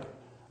 God,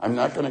 I'm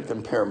not going to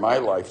compare my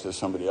life to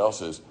somebody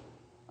else's.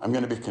 I'm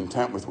going to be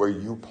content with where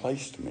you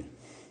placed me.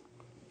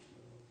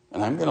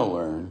 And I'm going to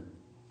learn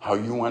how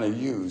you want to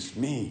use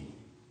me.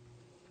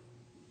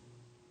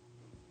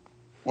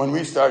 When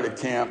we started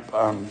camp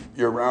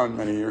year-round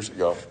many years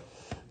ago,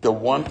 the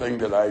one thing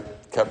that I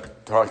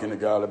kept talking to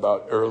God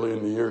about early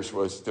in the years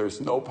was, there's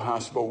no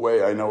possible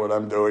way I know what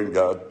I'm doing,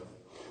 God.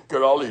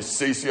 Got all these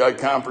CCI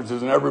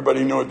conferences, and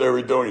everybody knew what they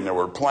were doing. They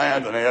were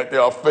planned, and they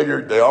all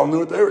figured they all knew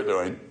what they were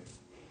doing.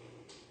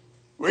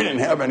 We didn't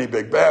have any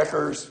big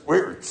backers. We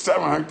were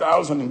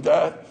 $700,000 in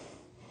debt.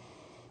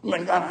 I'm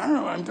like, God, I don't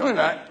know what I'm doing.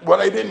 What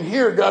I didn't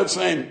hear God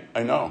saying,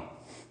 I know.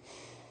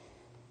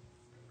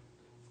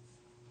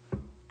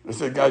 I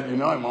said, God,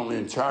 I'm only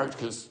in charge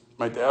because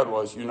my dad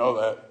was. You know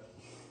that.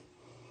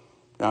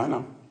 Yeah, I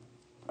know.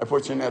 I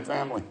put you in that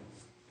family.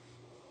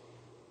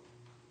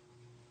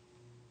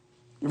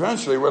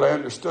 Eventually, what I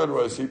understood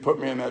was he put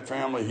me in that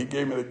family. He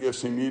gave me the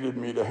gifts he needed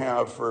me to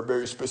have for a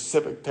very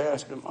specific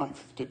task in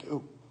life to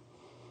do.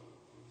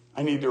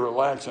 I need to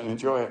relax and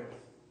enjoy it.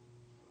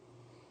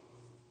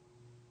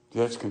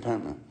 That's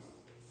contentment.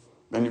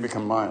 Then you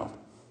become mild.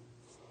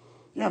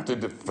 You don't have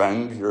to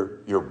defend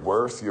your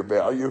worth, your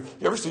value.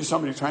 You ever see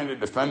somebody trying to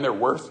defend their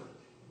worth?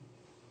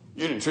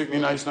 You didn't treat me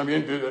nice enough. You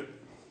didn't do that.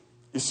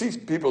 You see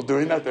people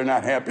doing that, they're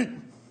not happy.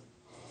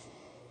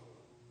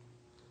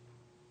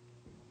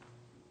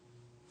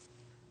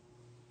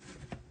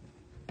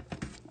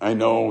 I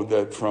know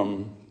that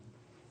from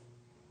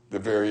the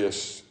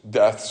various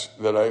deaths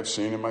that I have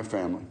seen in my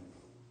family,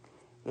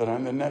 that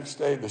on the next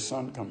day the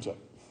sun comes up.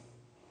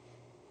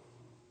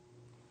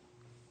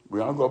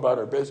 We all go about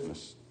our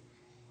business.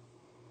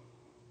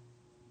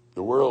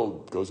 The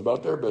world goes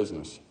about their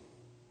business.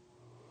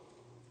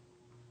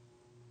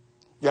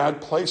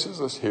 God places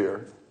us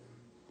here,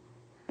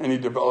 and he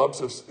develops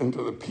us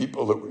into the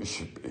people that we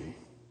should be.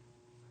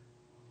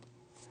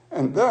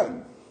 And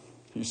then,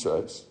 he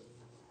says,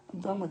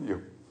 I'm done with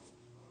you.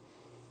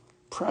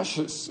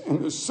 Precious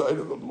in the sight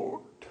of the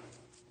Lord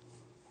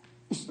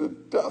is the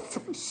death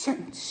of his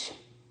saints.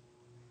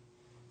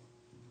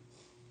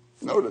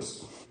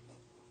 Notice,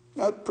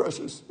 not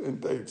precious in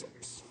Dave's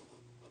eyes.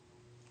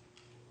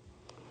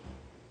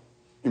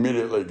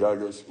 Immediately, God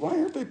goes, why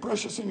aren't they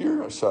precious in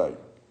your sight?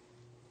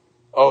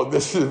 Oh,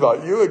 this is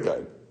about you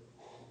again.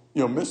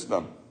 You'll miss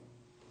them.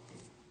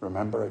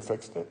 Remember, I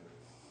fixed it?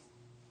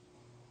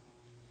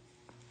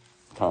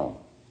 Calm.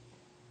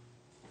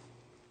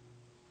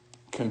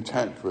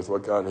 Content with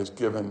what God has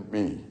given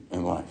me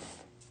in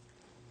life.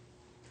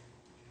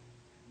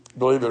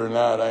 Believe it or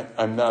not,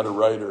 I'm not a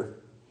writer.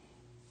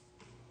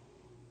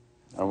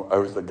 I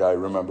was the guy,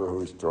 remember, who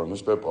was throwing the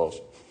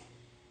spitballs.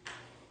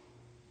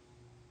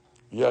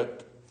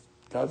 Yet,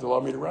 God's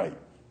allowed me to write.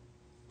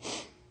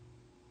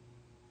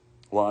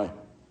 Why?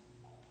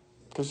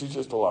 Because he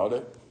just allowed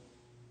it.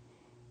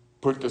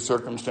 Put the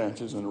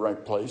circumstances in the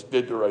right place,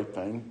 did the right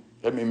thing,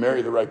 had me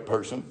marry the right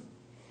person.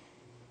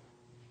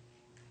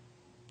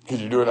 Could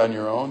you do it on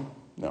your own?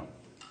 No.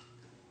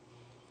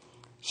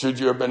 Should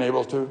you have been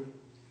able to?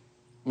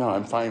 No,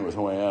 I'm fine with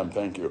who I am,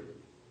 thank you.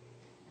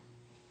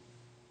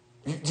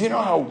 Do you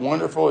know how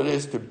wonderful it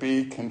is to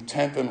be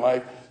content in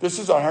life? This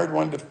is a hard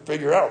one to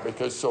figure out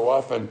because so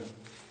often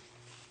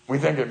we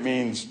think it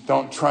means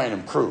don't try and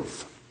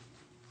improve.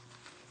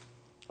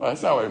 Well,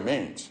 that's not what it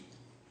means.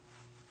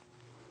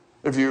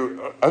 If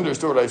you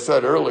understood what I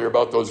said earlier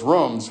about those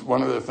rooms,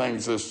 one of the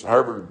things this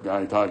Harvard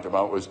guy talked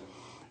about was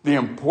the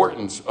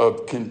importance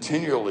of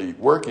continually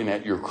working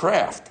at your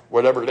craft,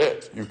 whatever it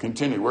is. You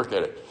continue to work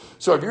at it.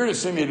 So if you were to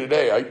see me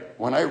today,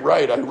 when I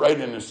write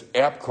in this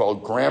app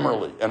called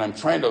Grammarly, and I'm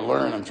trying to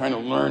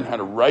learn how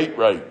to write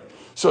right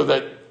so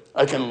that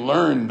I can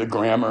learn the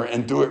grammar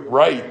and do it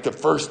right the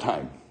first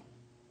time.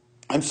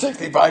 I'm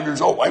 65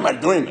 years old. Why am I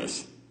doing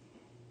this?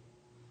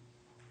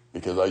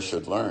 Because I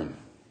should learn.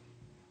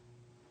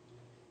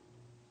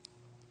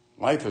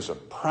 Life is a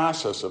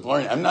process of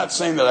learning. I'm not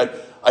saying that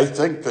I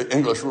think the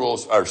English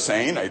rules are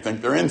sane. I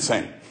think they're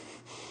insane.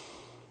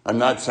 I'm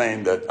not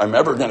saying that I'm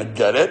ever going to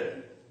get it.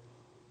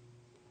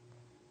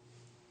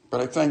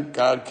 But I think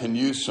God can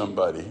use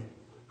somebody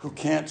who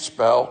can't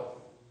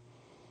spell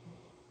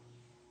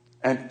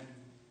and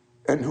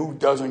who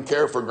doesn't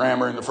care for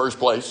grammar in the first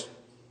place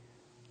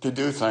to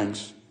do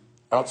things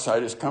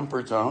outside his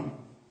comfort zone.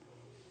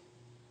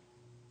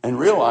 And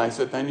realize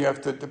that then you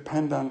have to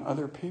depend on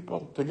other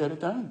people to get it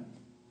done.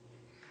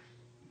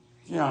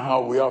 You know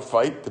how we all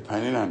fight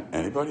depending on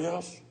anybody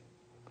else?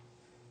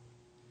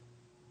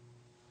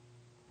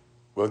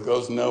 Well, it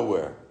goes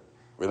nowhere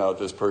without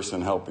this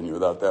person helping you,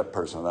 without that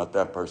person, without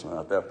that person,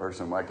 without that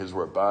person. Why? Because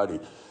we're a body.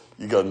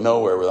 You go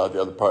nowhere without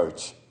the other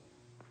parts.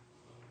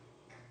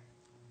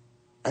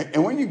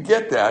 And when you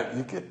get that,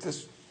 you get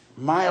this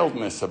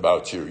mildness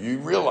about you. You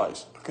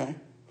realize, okay,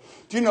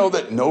 do you know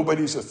that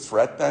nobody's a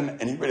threat then?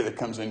 Anybody that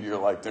comes into your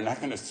life, they're not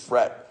going to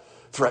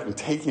threaten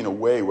taking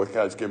away what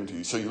God's given to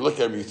you. So you look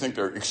at them, you think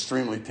they're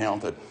extremely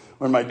talented.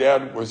 When my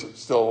dad was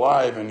still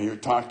alive and he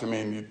would talk to me,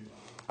 and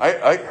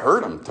I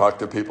heard him talk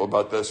to people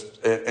about this,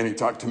 and he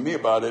talked to me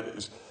about it.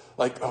 It's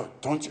like, oh,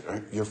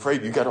 you're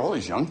afraid you got all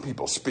these young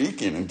people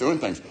speaking and doing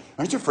things.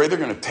 Aren't you afraid they're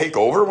going to take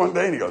over one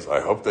day? And he goes,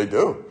 I hope they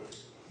do.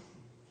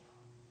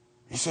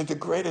 He said, the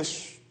greatest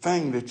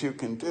thing that you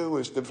can do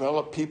is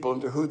develop people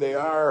into who they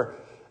are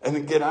and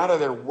then get out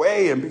of their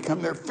way and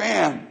become their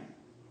fan.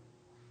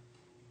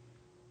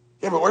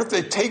 Yeah, but what if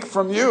they take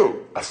from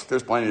you?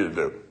 There's plenty to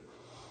do.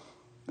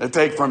 They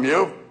take from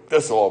you,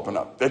 this will open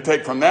up. They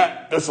take from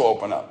that, this will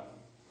open up.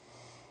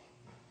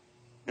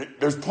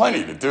 There's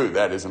plenty to do.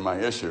 That isn't my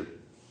issue.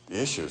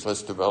 The issue is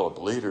let's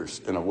develop leaders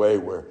in a way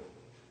where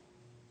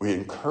we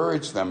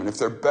encourage them. And if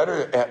they're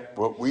better at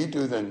what we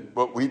do than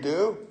what we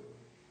do,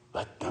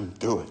 let them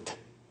do it.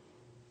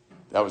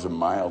 That was a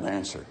mild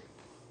answer.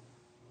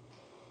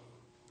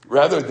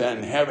 Rather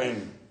than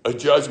having a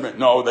judgment,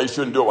 no, they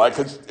shouldn't do it. Why?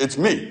 Because it's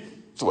me.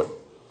 So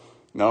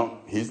no,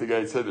 he's the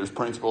guy that said there's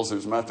principles,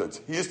 there's methods.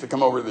 He used to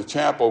come over to the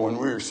chapel when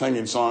we were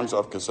singing songs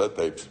off cassette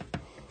tapes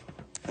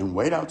and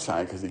wait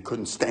outside because he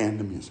couldn't stand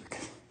the music.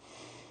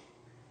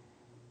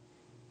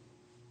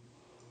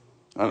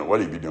 I don't know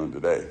what he'd be doing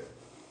today.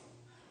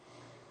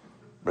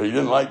 But he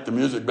didn't like the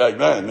music back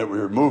then that we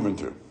were moving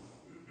to.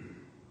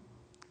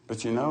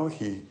 But you know,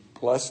 he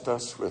blessed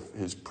us with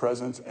his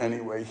presence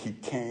anyway. He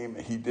came.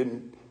 He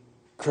didn't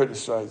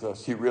criticize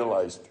us. He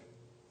realized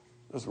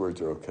those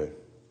words are okay.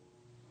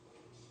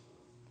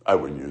 I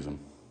wouldn't use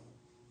them.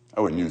 I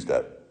wouldn't use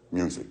that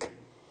music.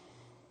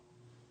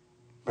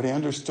 But he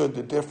understood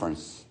the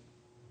difference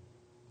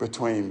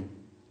between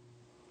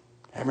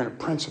having a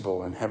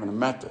principle and having a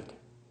method.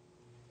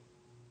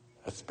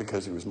 That's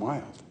because he was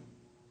mild.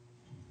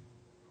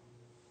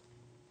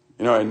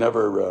 You know, I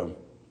never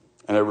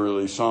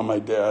really saw my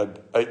dad.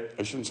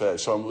 I shouldn't say I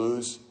saw him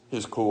lose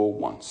his cool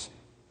once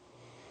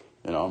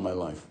in all my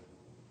life.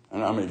 I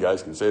don't know how many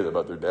guys can say that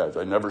about their dads.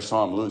 I never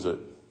saw him lose it,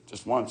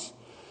 just once.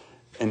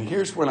 And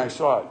here's when I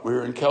saw it. We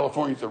were in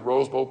California at the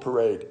Rose Bowl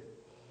parade.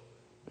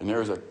 And there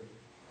was a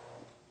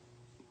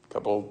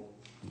couple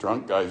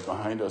drunk guys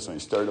behind us, and they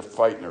started a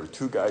fight, and there were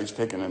two guys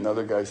taking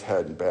another guy's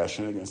head and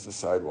bashing it against the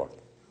sidewalk.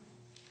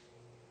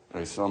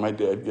 And I saw my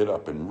dad get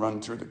up and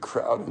run through the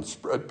crowd and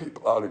spread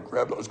people out and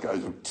grab those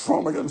guys and throw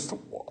them against the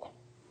wall.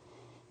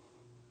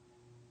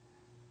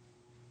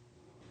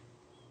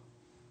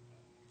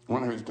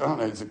 When I was done,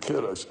 as a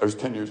kid, I was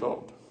 10 years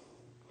old.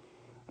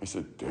 I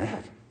said,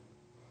 Dad,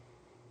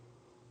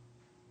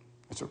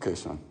 it's okay,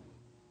 son.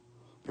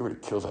 They would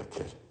have killed that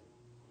kid.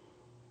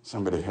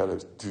 Somebody had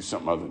to do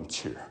something other than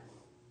cheer.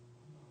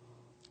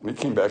 And he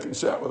came back and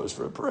sat with us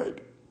for a parade.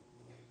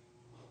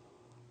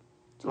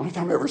 The only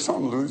time I ever saw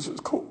him lose his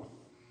cool.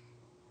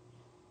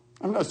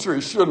 I'm not sure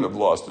he shouldn't have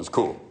lost his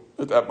cool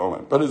at that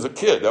moment. But as a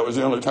kid, that was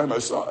the only time I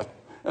saw it.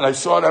 And I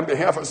saw it on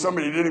behalf of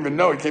somebody he didn't even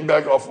know. He came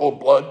back all full of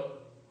blood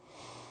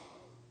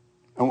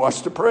and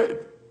watched the parade.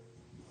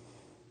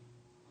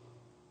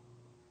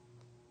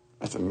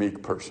 That's a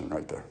meek person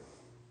right there.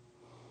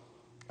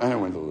 I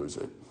didn't want to lose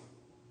it.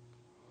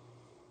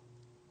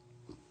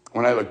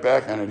 When I look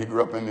back on it, he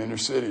grew up in the inner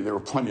city. There were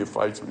plenty of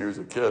fights when he was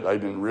a kid. I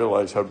didn't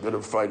realize how good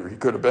of a fighter he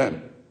could have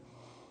been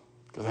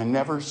because I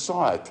never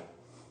saw it.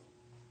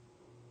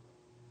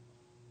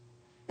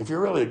 If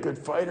you're really a good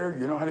fighter,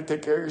 you know how to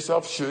take care of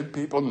yourself. Should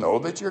people know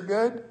that you're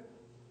good?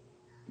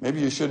 Maybe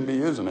you shouldn't be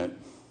using it.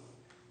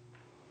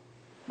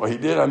 Well, he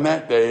did on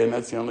that day, and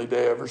that's the only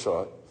day I ever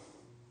saw it.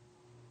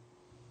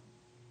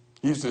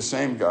 He's the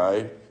same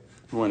guy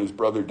who, when his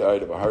brother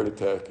died of a heart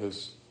attack,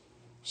 his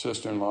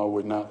sister-in-law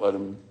would not let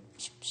him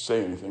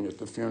say anything at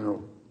the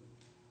funeral.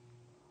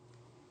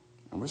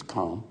 It was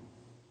calm.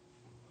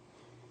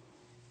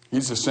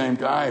 He's the same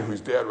guy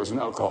whose dad was an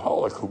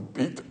alcoholic who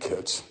beat the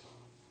kids.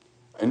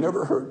 I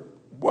never heard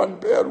one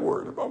bad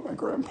word about my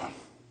grandpa.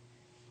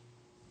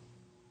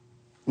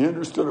 He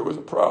understood it was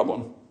a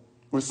problem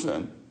with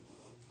sin.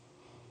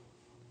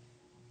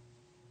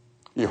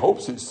 He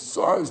hopes he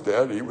saw his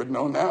dad. He would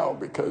know now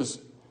because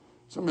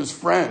some of his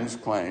friends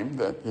claimed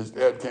that his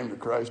dad came to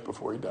Christ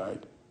before he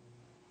died.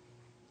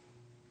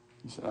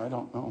 He said, I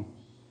don't know.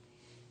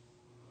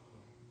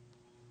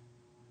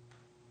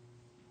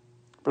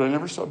 But I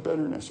never saw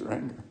bitterness or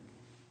anger.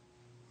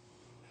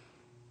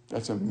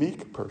 That's a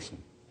meek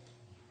person.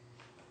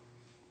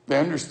 They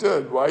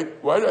understood, why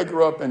did I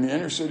grow up in the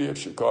inner city of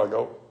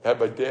Chicago,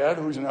 have a dad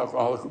who's an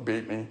alcoholic who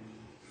beat me?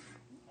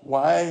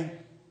 Why?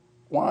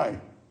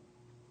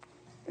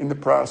 In the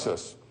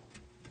process,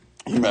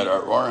 he met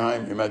Art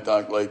Orheim, he met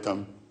Doc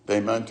Latham,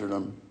 they mentored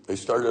him, they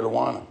started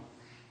Awana.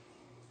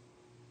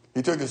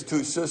 He took his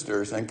two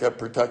sisters and kept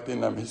protecting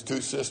them. His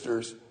two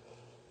sisters,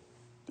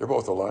 they're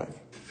both alive.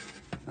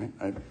 Right?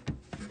 I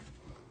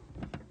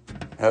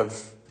have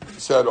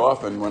said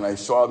often when I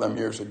saw them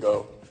years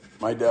ago,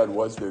 my dad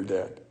was their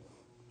dad.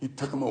 He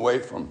took them away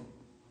from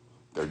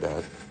their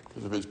dad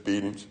because of his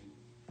beatings.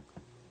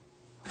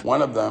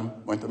 One of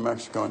them went to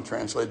Mexico and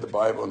translated the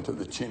Bible into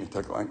the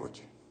Chinatec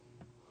language.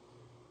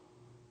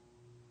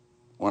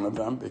 One of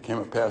them became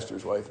a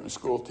pastor's wife and a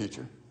school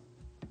teacher.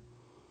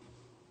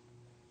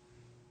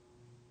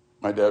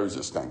 My dad was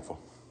just thankful.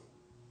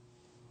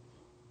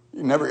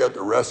 He never got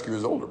to rescue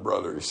his older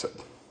brother, he said.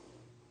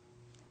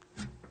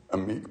 A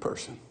meek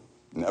person,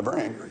 never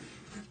angry.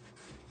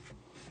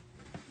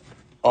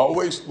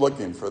 Always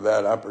looking for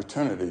that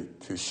opportunity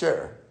to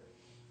share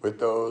with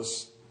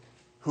those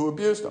who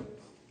abused him.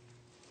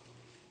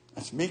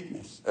 That's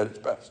meekness at its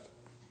best.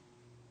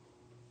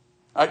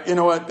 You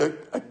know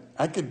what?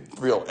 I could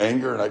feel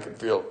anger and I could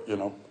feel,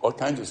 all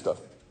kinds of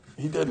stuff.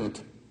 He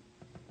didn't.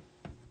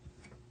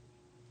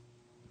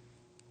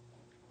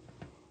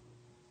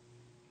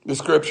 The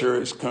scripture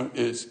is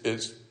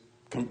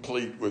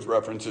complete with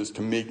references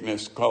to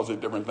meekness, calls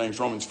it different things.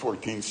 Romans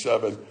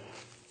 14:7.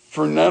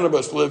 For none of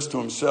us lives to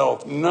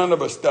himself. None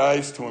of us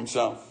dies to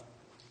himself.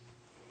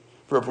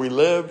 For if we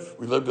live,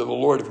 we live to the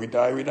Lord. If we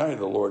die, we die to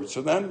the Lord.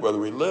 So then, whether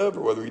we live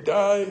or whether we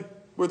die,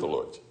 we're the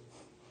Lord's.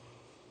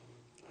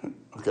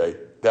 Okay,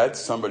 that's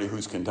somebody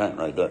who's content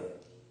right there.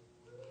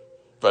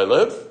 If I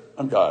live,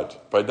 I'm God's.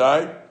 If I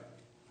die,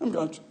 I'm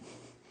God's.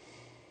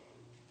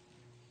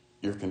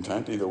 You're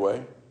content either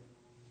way?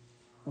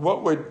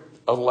 What would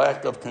a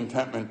lack of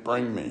contentment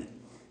bring me?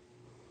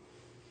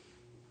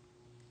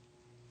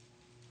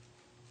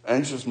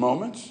 Anxious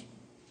moments?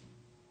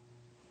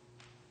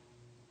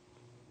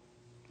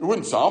 It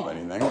wouldn't solve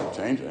anything. It wouldn't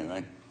change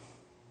anything.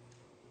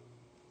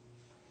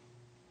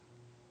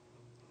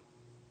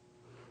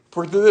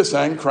 For to this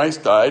end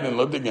Christ died and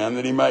lived again,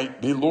 that he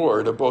might be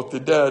Lord of both the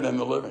dead and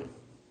the living.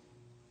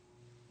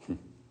 The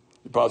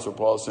Apostle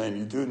Paul is saying,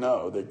 you do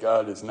know that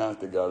God is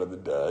not the God of the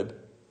dead,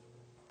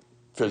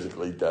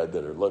 physically dead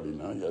that are living,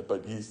 not yet,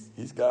 but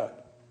he's God.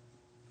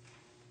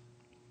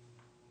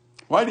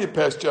 Why do you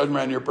pass judgment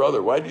on your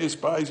brother? Why do you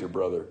despise your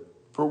brother?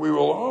 For we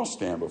will all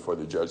stand before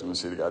the judgment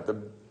seat of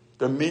God.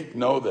 The meek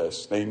know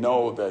this. They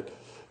know that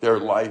their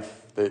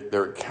life,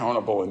 they're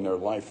accountable in their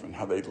life and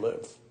how they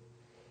live.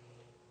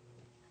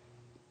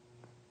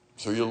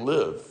 So you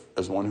live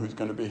as one who's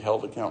going to be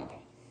held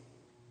accountable.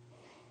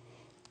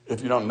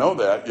 If you don't know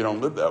that, you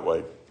don't live that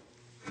way.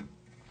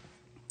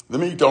 The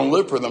meek don't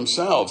live for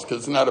themselves because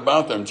it's not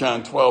about them.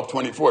 John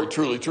 12:24.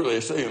 Truly, truly, I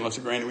say, unless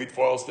a grain of wheat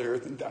falls to the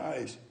earth and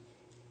dies.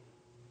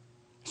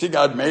 See,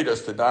 God made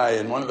us to die,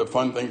 and one of the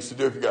fun things to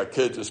do if you got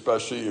kids,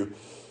 especially,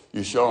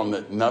 you show them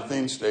that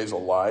nothing stays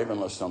alive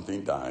unless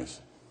something dies.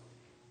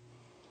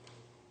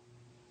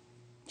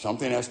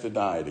 Something has to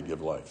die to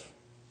give life.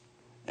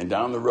 And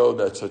down the road,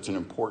 that's such an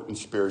important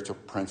spiritual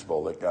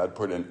principle that God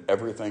put in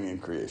everything in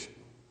creation.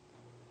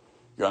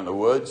 You go in the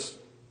woods,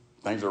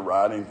 things are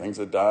rotting, things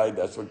have died,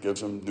 that's what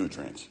gives them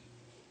nutrients.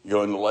 You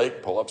go in the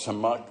lake, pull up some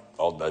muck,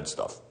 all dead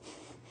stuff.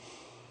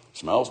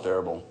 Smells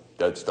terrible,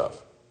 dead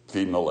stuff.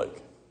 Feed in the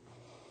lake.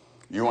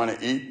 You want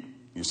to eat,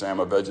 you say, I'm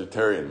a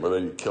vegetarian. Well,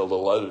 then you kill the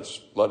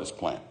lettuce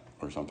plant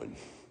or something.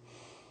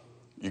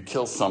 You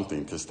kill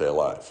something to stay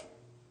alive.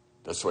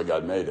 That's the way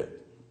God made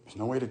it. There's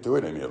no way to do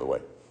it any other way.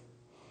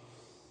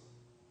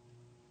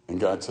 And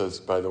God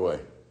says, by the way,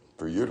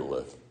 for you to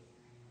live,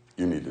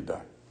 you need to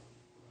die.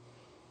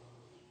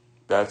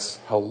 That's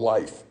how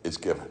life is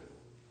given.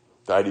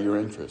 Die to your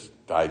interests.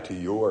 Die to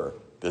your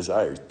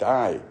desires.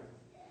 Die.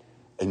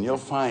 And you'll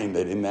find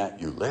that in that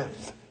you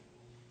live.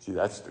 See,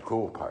 that's the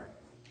cool part.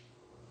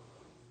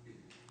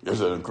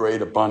 There's a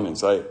great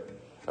abundance. I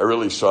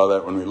really saw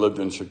that when we lived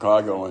in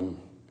Chicago, and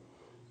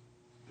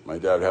my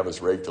dad would have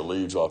us rake the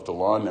leaves off the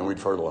lawn, and then we'd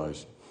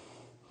fertilize.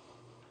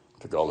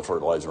 Took all the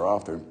fertilizer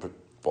off, then put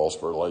false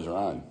fertilizer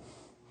on.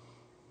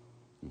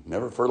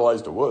 Never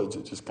fertilized the woods.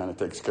 It just kind of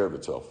takes care of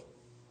itself.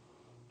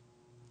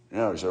 You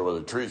know, you say, well,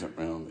 the trees,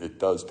 it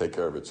does take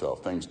care of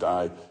itself. Things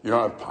die. You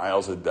don't have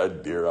piles of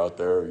dead deer out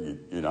there.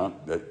 You don't.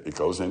 It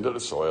goes into the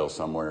soil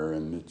somewhere,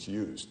 and it's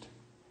used.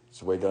 It's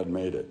the way God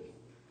made it.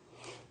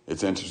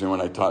 It's interesting,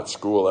 when I taught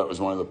school, that was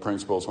one of the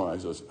principles. When I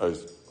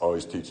was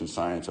always teaching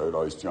science, I would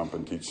always jump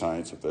and teach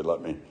science if they'd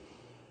let me.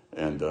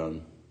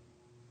 And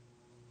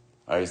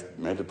I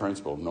made the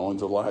principle, no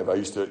one's alive.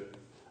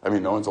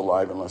 No one's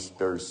alive unless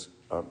there's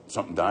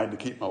something died to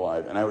keep them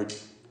alive. And I would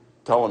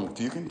tell them,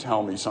 you can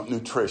tell me something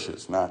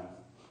nutritious, not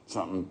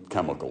something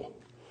chemical.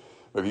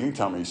 But if you can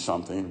tell me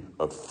something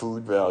of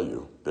food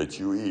value that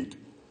you eat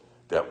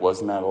that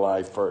was not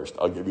alive first,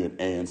 I'll give you an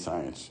A in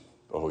science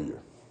the whole year.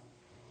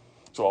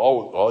 So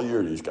all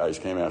year these guys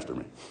came after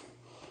me,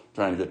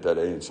 trying to get that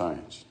A in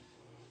science.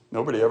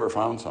 Nobody ever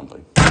found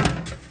something.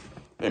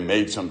 They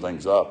made some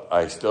things up.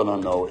 I still don't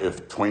know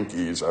if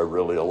Twinkies are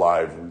really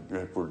alive,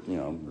 or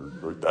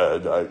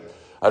dead.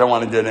 I don't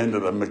want to get into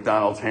the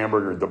McDonald's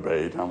hamburger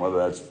debate on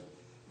whether that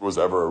was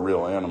ever a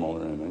real animal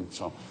or anything.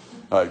 So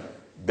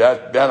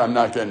that I'm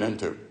not getting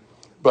into.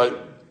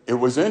 But it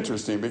was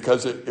interesting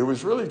because it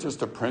was really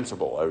just a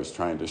principle I was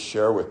trying to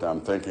share with them,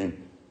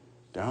 thinking,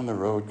 down the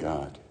road,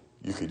 God,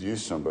 you could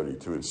use somebody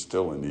to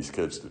instill in these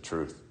kids the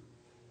truth.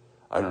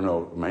 I don't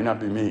know, it may not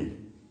be me.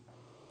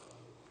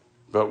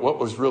 But what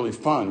was really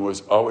fun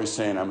was always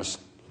saying,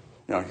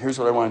 here's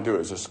what I want to do.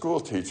 As a school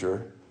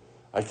teacher,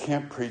 I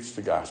can't preach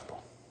the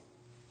gospel.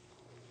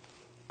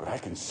 But I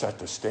can set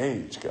the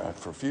stage, God,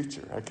 for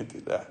future. I could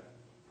do that.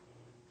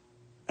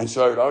 And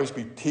so I would always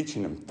be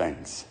teaching them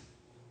things.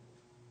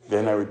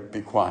 Then I would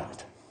be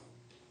quiet.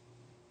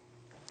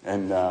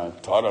 And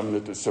taught them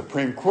that the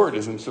Supreme Court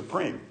isn't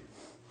supreme.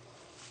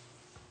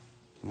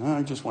 No,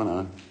 I just went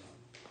on.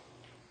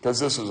 Because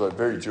this was a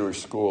very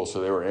Jewish school, so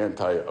they were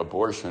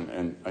anti-abortion.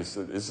 And I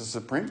said, is the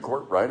Supreme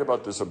Court right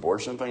about this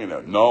abortion thing?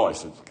 And no, I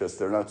said, because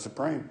they're not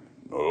supreme.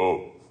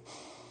 No.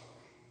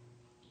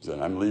 I said,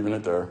 I'm leaving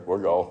it there. We'll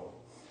go.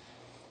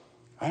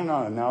 I don't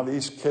know. Now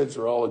these kids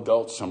are all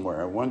adults somewhere.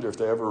 I wonder if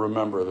they ever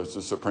remember that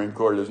the Supreme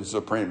Court isn't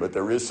supreme, but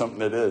there is something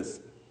that is.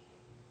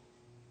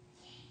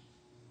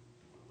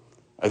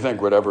 I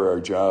think whatever our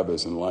job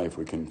is in life,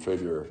 we can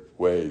figure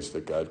ways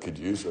that God could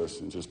use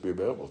us and just be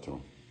available to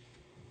him.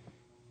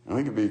 And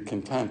we can be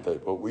content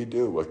that what we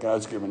do, what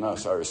God's given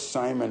us, our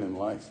assignment in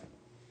life,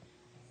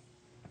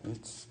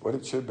 it's what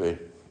it should be.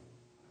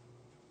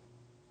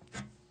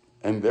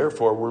 And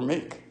therefore, we're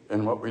meek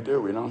in what we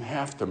do. We don't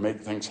have to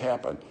make things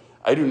happen.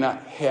 I do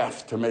not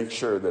have to make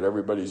sure that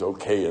everybody's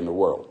okay in the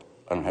world.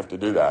 I don't have to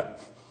do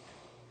that.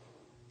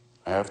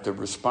 I have to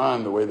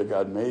respond the way that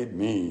God made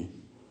me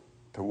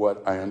to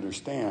what I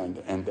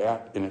understand, and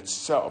that in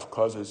itself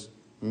causes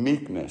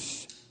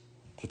meekness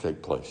to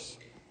take place.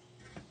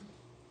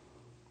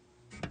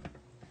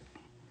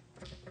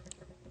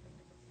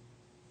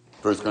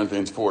 1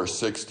 Corinthians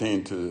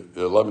 4:16 to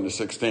 11 to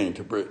 16.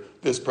 To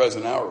this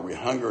present hour, we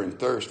hunger and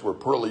thirst. We're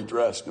poorly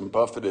dressed and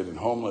buffeted and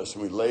homeless,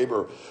 and we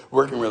labor,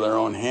 working with our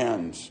own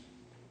hands.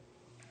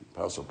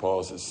 Apostle Paul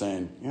is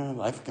saying,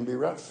 life can be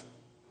rough.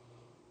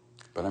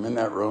 But I'm in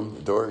that room.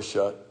 The door is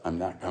shut. I'm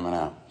not coming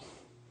out.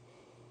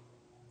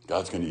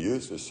 God's going to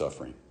use this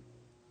suffering.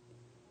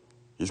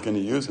 He's going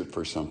to use it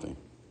for something.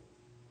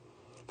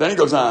 Then he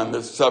goes on,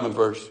 this 7th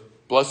verse.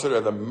 Blessed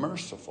are the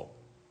merciful.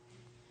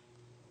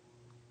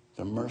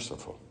 The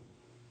merciful.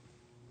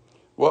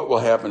 What will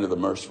happen to the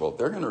merciful?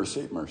 They're going to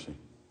receive mercy.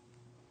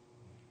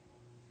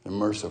 The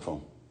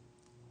merciful.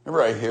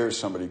 Whenever I hear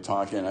somebody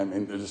talking, I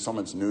mean, there's so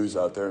much news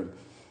out there, and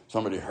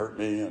somebody hurt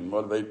me, and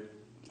what are they?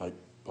 Like,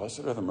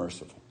 blessed are the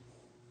merciful.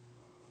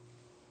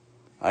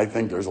 I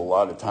think there's a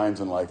lot of times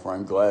in life where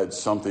I'm glad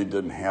something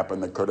didn't happen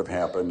that could have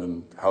happened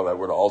and how that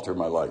would alter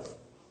my life.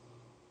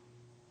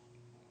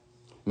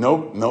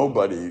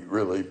 Nobody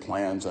really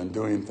plans on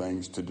doing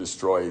things to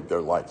destroy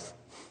their life.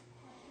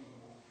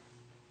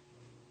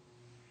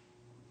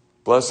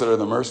 Blessed are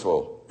the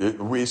merciful.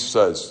 Weiss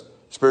says,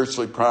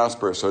 spiritually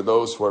prosperous are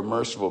those who are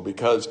merciful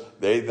because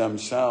they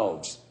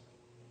themselves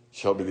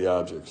shall be the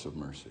objects of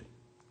mercy.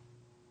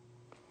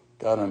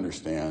 God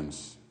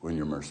understands when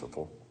you're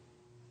merciful.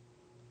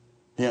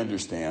 He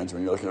understands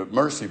when you're looking at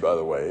mercy, by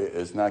the way,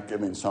 is not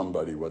giving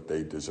somebody what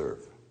they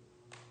deserve.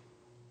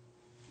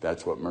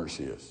 That's what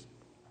mercy is.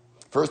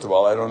 First of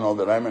all, I don't know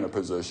that I'm in a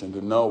position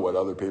to know what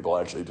other people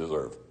actually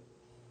deserve.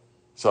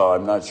 So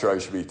I'm not sure I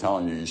should be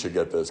telling you should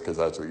get this because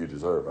that's what you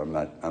deserve.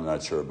 I'm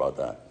not sure about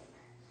that.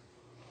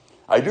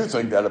 I do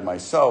think that of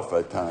myself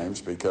at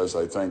times because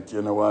I think,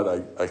 you know what,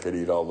 I could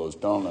eat all those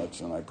donuts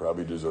and I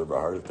probably deserve a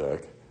heart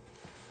attack.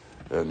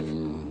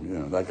 And, you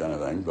know, that kind of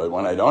thing. But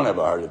when I don't have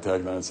a heart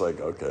attack, then it's like,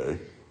 okay,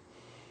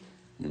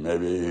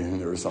 maybe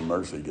there was some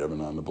mercy given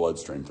on the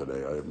bloodstream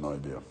today. I have no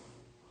idea.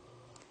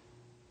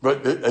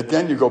 But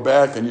again, you go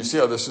back and you see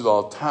how this is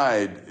all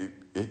tied.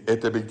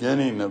 At the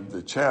beginning of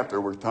the chapter,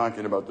 we're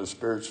talking about the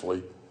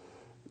spiritually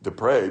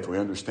depraved. We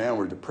understand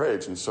we're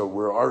depraved, and so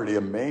we're already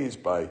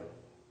amazed by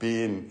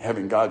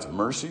having God's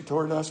mercy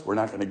toward us. We're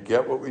not going to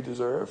get what we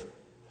deserve.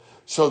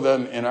 So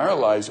then in our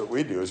lives, what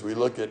we do is we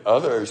look at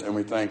others and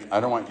we think, I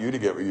don't want you to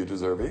get what you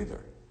deserve either.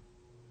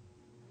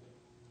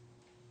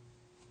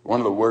 One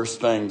of the worst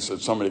things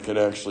that somebody could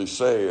actually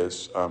say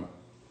is,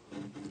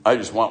 I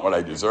just want what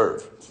I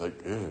deserve. It's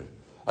like, ew.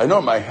 I know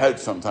in my head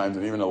sometimes,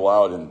 and even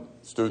aloud, and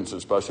students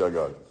especially, I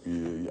go,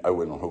 I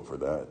wouldn't hope for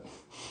that.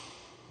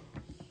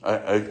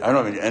 I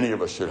don't think any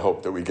of us should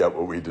hope that we get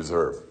what we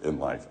deserve in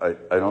life. I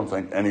don't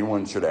think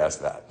anyone should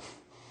ask that.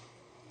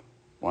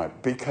 Why?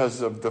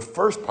 Because of the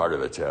first part of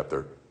the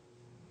chapter,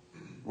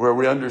 where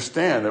we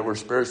understand that we're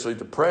spiritually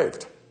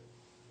depraved.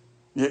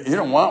 You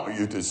don't want what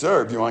you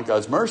deserve. You want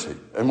God's mercy.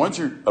 And once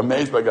you're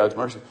amazed by God's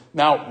mercy,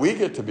 now we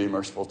get to be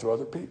merciful to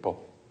other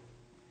people.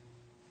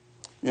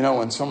 You know,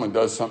 when someone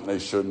does something they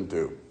shouldn't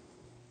do,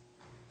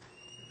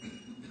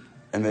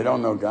 and they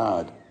don't know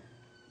God,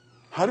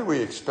 how do we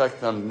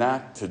expect them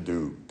not to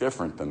do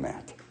different than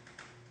that?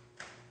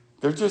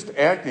 They're just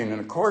acting in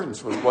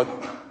accordance with what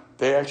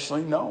they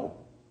actually know.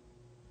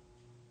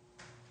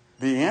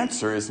 The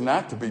answer is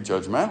not to be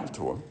judgmental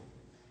to them.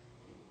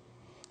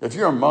 If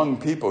you're among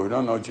people who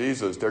don't know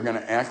Jesus, they're going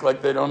to act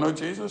like they don't know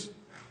Jesus.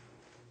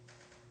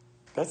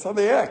 That's how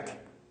they act.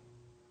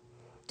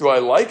 Do I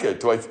like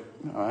it? I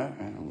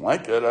don't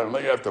like it. I don't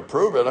think you have to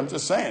prove it. I'm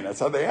just saying,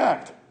 that's how they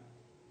act.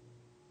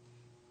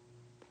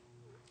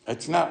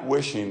 It's not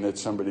wishing that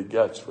somebody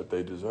gets what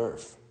they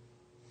deserve.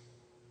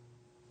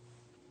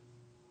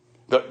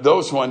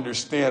 Those who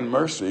understand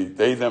mercy,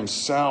 they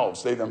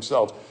themselves.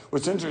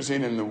 What's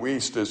interesting in the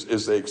Weiss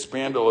is they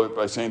expand a little bit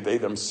by saying they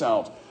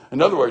themselves.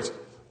 In other words,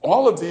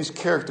 all of these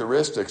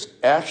characteristics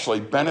actually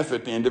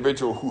benefit the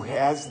individual who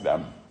has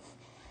them.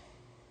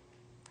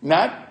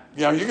 Not,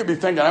 you could be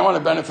thinking, I want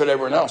to benefit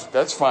everyone else.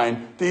 That's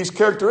fine. These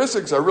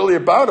characteristics are really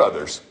about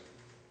others.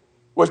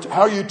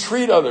 How you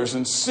treat others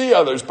and see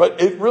others, but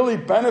it really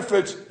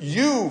benefits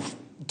you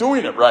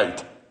doing it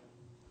right.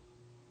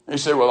 And you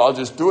say, well, I'll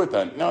just do it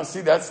then. No,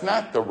 see, that's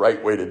not the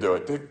right way to do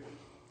it.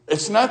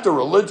 It's not the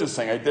religious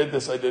thing. I did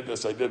this.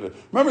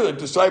 Remember the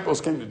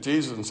disciples came to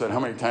Jesus and said how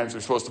many times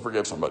they're supposed to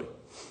forgive somebody.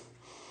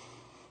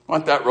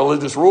 Want that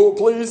religious rule,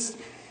 please?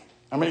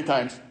 How many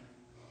times?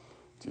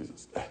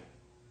 Jesus.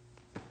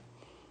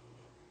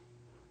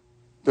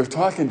 They're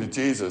talking to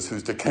Jesus,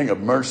 who's the King of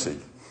mercy.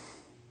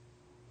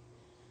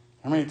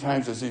 How many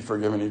times has he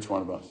forgiven each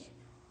one of us?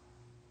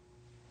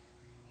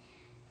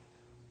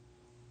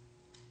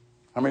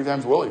 How many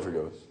times will he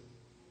forgive us?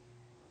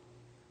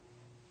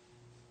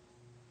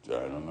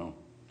 I don't know.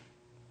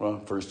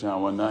 Well, 1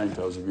 John 1:9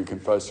 tells you if you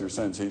confess your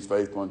sins, he's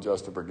faithful and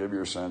just to forgive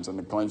your sins and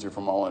to cleanse you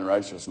from all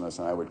unrighteousness.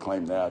 And I would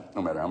claim that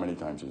no matter how many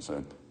times you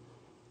sin.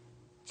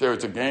 So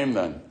it's a game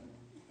then.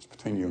 It's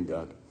between you and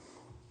God.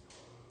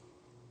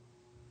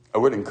 I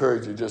would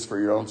encourage you just for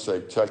your own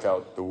sake, check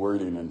out the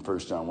wording in 1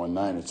 John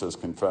 1:9. It says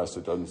confess.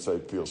 It doesn't say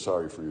feel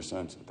sorry for your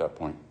sins at that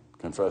point.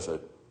 Confess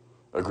it.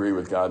 Agree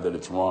with God that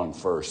it's wrong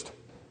first.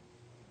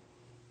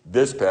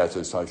 This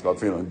passage talks about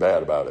feeling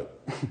bad about it.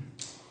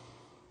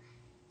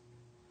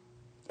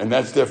 And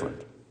that's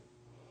different.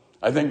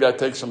 I think that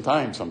takes some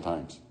time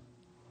sometimes.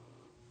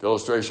 The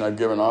illustration I've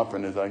given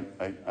often is I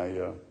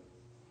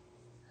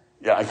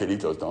could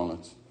eat those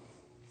donuts.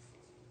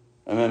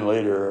 And then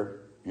later,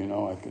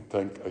 I could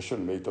think I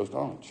shouldn't have ate those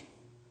donuts.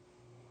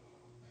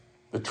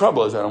 The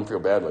trouble is I don't feel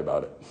badly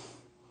about it.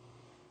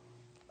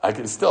 I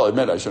can still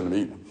admit I shouldn't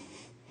have eaten.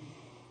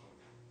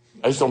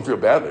 I just don't feel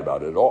badly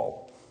about it at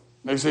all.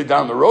 They say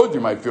down the road you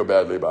might feel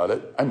badly about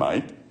it. I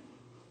might.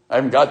 I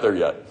haven't got there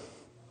yet.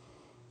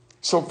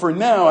 So for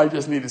now, I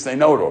just need to say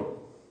no to them.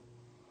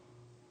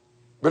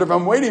 But if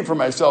I'm waiting for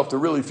myself to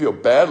really feel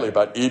badly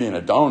about eating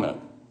a donut,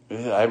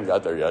 I haven't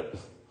got there yet.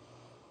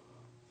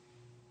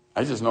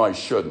 I just know I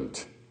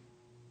shouldn't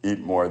eat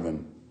more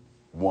than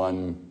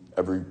one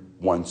every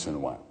once in a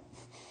while.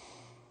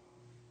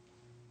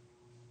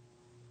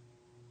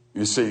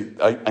 You see,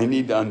 I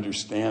need to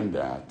understand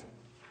that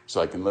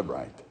so I can live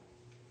right.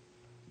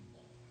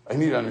 I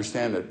need to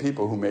understand that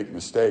people who make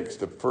mistakes,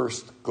 the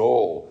first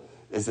goal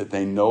is that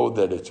they know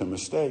that it's a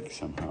mistake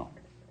somehow.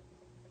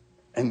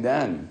 And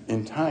then,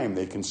 in time,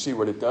 they can see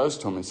what it does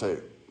to them and say,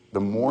 the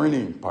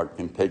mourning part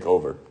can take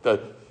over.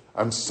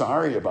 I'm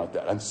sorry about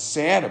that. I'm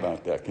sad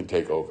about that can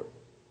take over.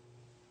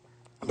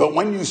 But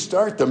when you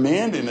start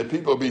demanding that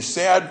people be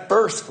sad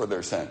first for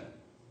their sin,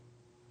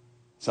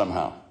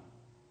 somehow,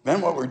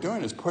 then what we're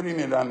doing is putting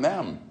it on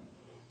them.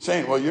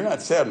 Saying, well, you're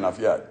not sad enough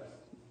yet.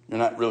 You're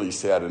not really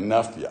sad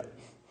enough yet.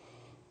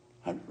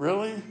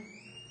 Really?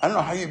 I don't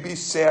know how you'd be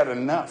sad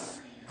enough.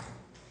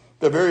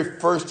 The very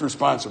first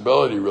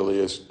responsibility really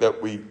is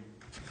that we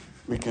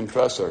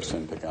confess our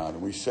sin to God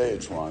and we say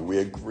it's wrong. We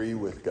agree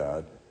with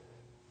God.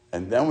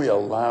 And then we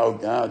allow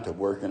God to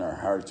work in our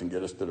hearts and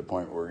get us to the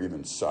point where we're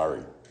even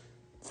sorry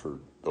for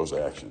those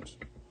actions.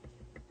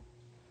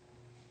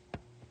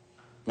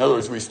 In other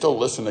words, we still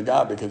listen to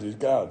God because he's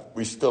God.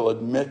 We still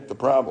admit the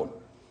problem.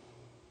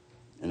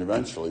 And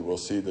eventually we'll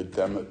see the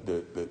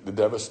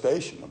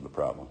devastation of the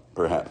problem,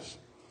 perhaps.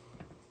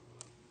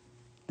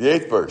 The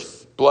 8th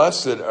verse.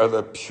 Blessed are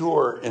the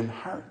pure in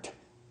heart,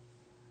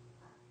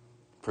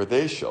 for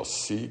they shall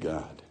see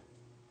God.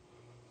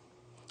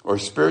 Or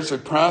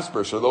spiritually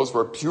prosperous are those who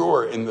are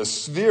pure in the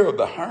sphere of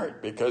the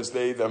heart, because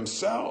they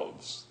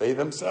themselves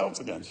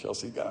again shall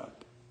see God.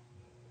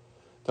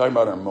 Talking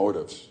about our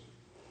motives.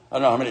 I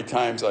don't know how many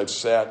times I've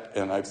sat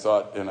and I've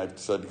thought and I've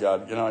said to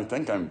God,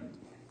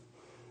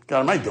 God,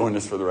 am I doing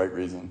this for the right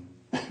reason?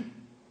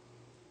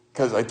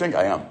 Because I think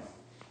I am.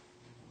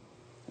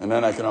 And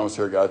then I can almost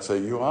hear God say,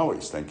 you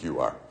always think you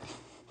are.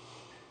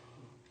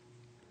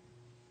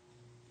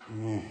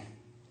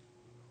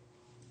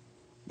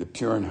 The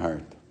pure in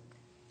heart.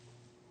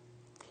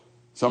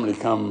 Somebody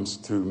comes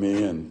to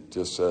me and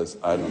just says,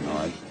 I don't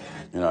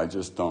know, I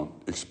just don't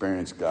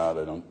experience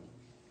God.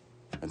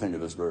 I think of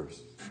this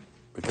verse.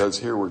 Because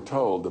here we're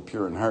told, the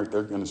pure in heart,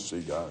 they're going to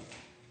see God.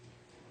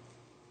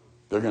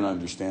 They're going to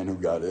understand who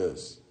God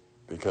is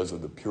because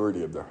of the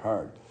purity of their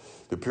heart.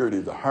 The purity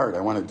of the heart, I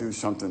want to do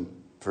something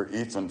for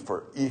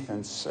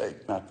Ethan's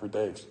sake, not for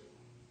Dave's.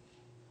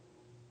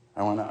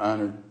 I want to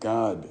honor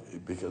God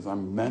because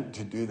I'm meant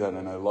to do that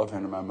and I love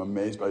him and I'm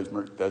amazed by his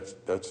mercy.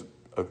 That's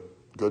a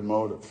good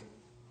motive.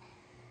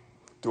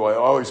 Do I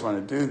always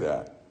want to do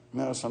that?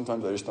 No,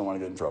 sometimes I just don't want to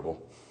get in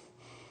trouble.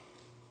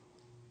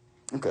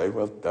 Okay,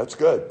 well, that's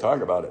good.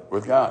 Talk about it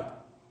with God.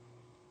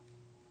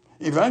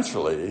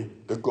 Eventually,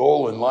 the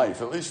goal in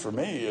life, at least for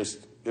me,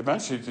 is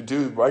eventually to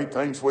do right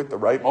things with the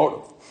right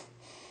motive.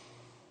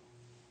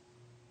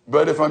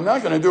 But if I'm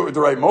not going to do it with the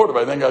right motive,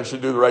 I think I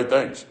should do the right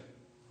things.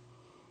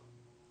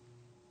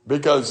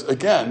 Because,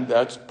 again,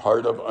 that's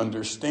part of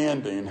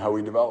understanding how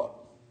we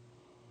develop.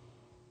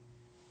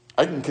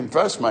 I can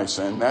confess my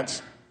sin.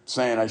 That's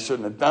saying I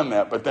shouldn't have done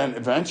that. But then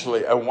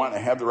eventually I want to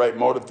have the right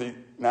motive to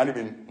not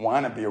even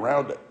want to be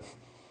around it.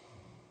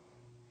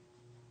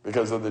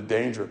 Because of the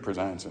danger it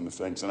presents in the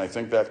things. And I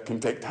think that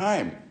can take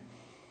time.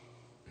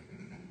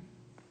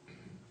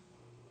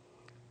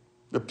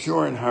 The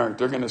pure in heart,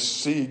 they're going to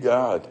see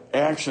God.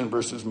 Action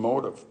versus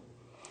motive.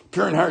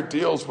 Pure in heart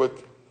deals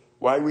with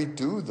why we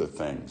do the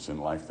things in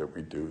life that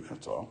we do,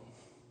 that's all.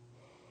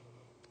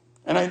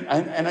 And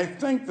I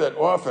think that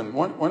often,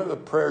 one of the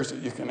prayers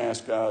that you can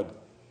ask God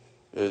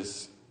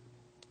is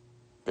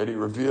that he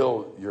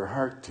reveal your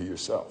heart to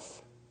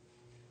yourself,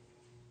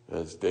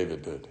 as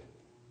David did.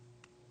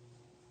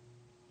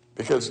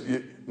 Because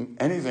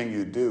anything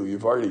you do,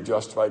 you've already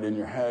justified in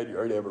your head. You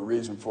already have a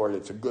reason for it.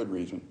 It's a good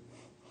reason.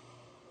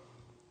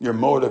 Your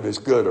motive is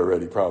good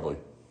already, probably.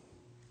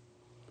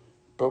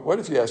 But what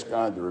if you ask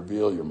God to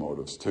reveal your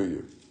motives to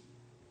you?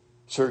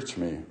 Search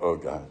me, oh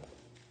God.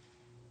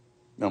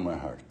 Know my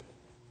heart.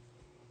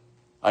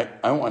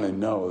 I want to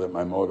know that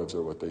my motives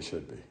are what they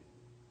should be.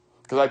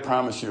 Because I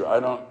promise you, I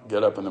don't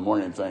get up in the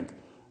morning and think,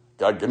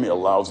 God, give me a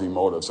lousy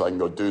motive so I can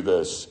go do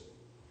this.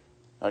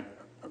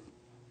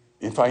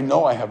 If I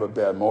know I have a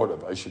bad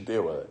motive, I should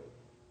deal with it.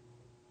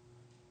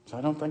 So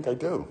I don't think I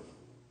do.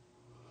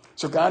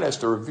 So God has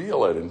to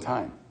reveal it in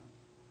time.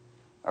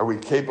 Are we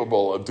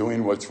capable of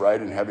doing what's right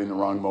and having the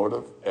wrong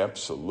motive?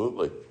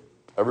 Absolutely.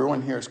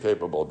 Everyone here is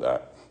capable of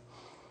that.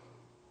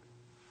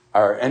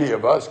 Are any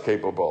of us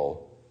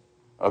capable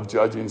of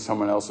judging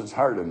someone else's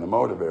heart in the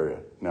motive area?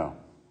 No.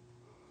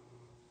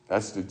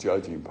 That's the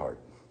judging part.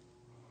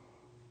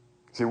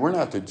 See, we're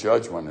not to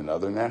judge one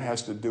another, and that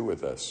has to do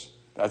with us.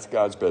 That's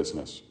God's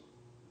business.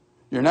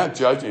 You're not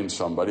judging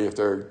somebody if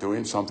they're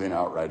doing something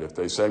outright. If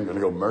they say, I'm going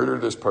to go murder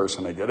this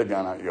person, they get a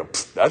gun out, you go,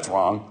 that's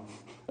wrong.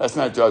 That's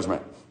not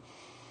judgment.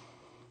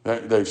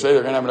 They say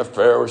they're going to have an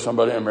affair with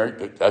somebody and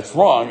marry. That's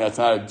wrong. That's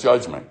not a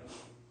judgment.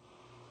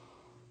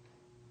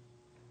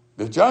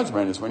 The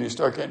judgment is when you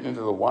start getting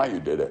into the why you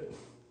did it.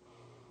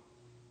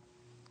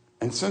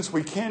 And since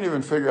we can't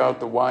even figure out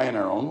the why in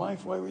our own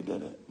life, why we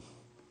did it,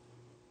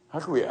 how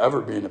can we ever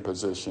be in a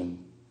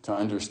position to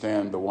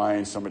understand the why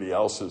in somebody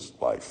else's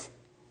life,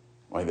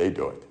 why they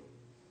do it?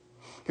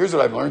 Here's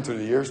what I've learned through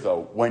the years,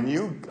 though. When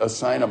you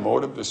assign a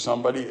motive to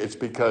somebody, it's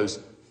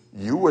because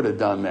you would have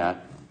done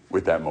that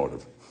with that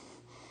motive.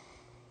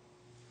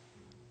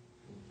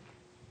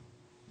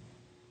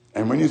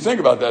 And when you think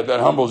about that,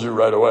 that humbles you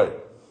right away.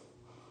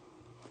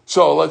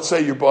 So let's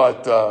say you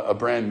bought a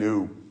brand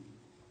new,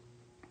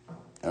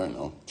 I don't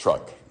know,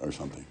 truck or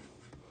something.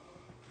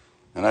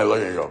 And I look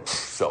at it and go,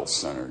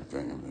 self-centered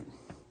thing.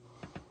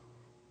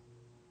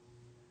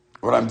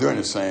 What I'm doing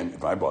is saying,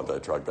 if I bought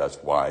that truck, that's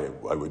why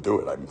I would do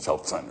it. I'm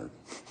self-centered.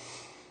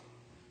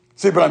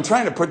 See, but I'm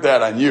trying to put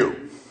that on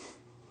you.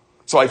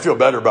 So I feel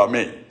better about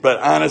me. But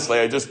honestly,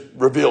 I just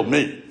revealed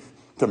me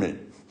to me.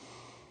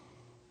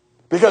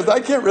 Because I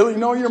can't really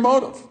know your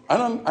motive. I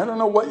don't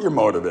know what your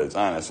motive is,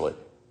 honestly.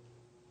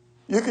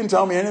 You can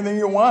tell me anything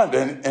you want,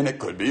 and it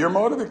could be your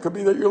motive. It could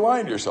be that you're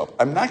lying to yourself.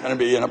 I'm not going to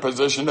be in a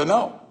position to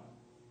know.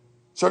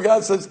 So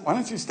God says, why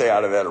don't you stay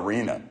out of that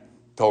arena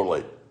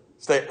totally?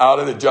 Stay out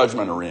of the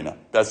judgment arena.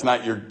 That's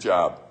not your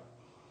job.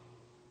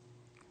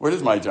 What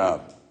is my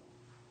job?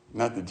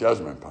 Not the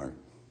judgment part.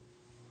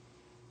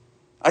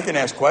 I can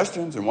ask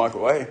questions and walk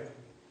away.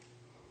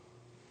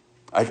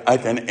 I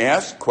can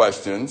ask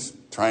questions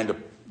trying to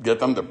get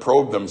them to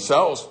probe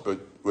themselves, but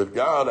with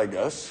God, I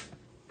guess.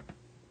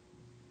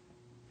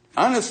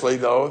 Honestly,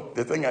 though,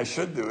 the thing I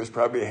should do is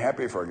probably be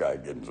happy for a guy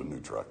getting a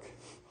new truck.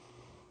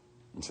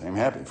 And say, I'm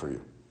happy for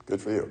you. Good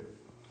for you.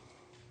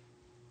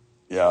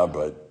 Yeah,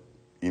 but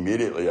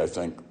immediately I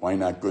think, why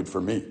not good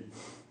for me?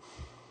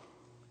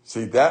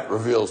 See, that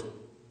reveals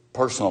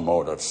personal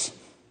motives.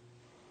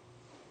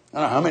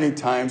 I don't know how many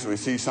times we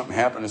see something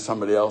happen to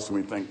somebody else and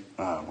we think,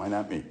 why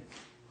not me?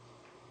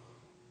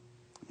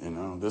 You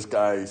know,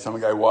 some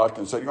guy walked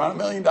and said, you want $1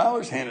 million?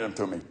 Handed him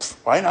to me.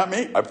 Why not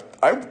me?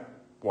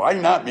 Why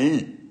not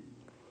me?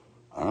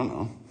 I don't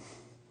know.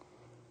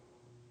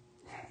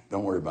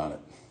 Don't worry about it.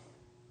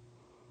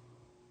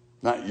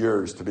 Not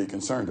yours to be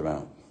concerned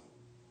about.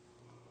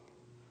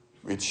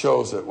 It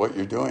shows that what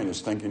you're doing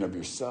is thinking of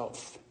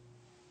yourself.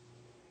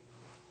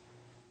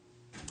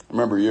 I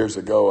remember years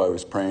ago I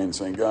was praying,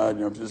 saying, God,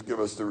 just give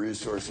us the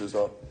resources.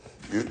 I'll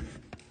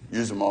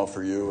use them all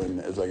for you. And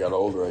as I got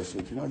older, I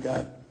said,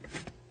 God,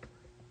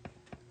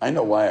 I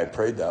know why I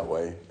prayed that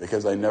way,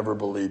 because I never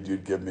believed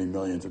you'd give me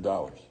millions of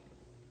dollars.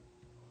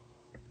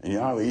 And you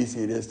know how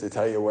easy it is to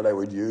tell you what I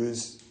would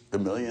use the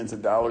millions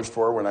of dollars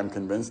for when I'm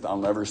convinced I'll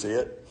never see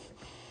it?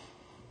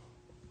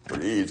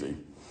 Pretty easy.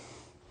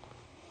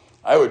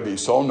 I would be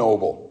so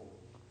noble.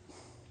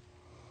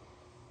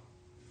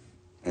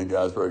 And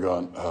God's probably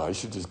going, I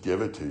should just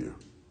give it to you,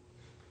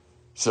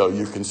 so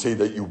you can see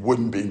that you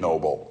wouldn't be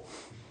noble.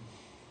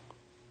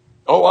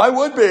 Oh, I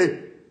would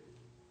be.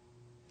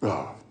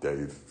 Oh,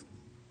 Dave.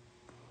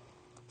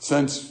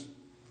 Since,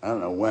 I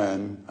don't know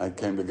when, I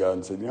came to God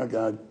and said,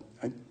 God,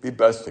 it'd be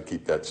best to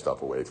keep that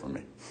stuff away from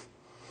me.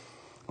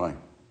 Like,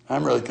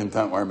 I'm really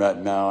content where I'm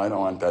at now. I don't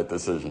want that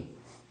decision.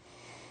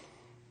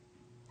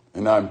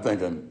 And now I'm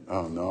thinking,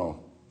 oh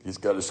no, he's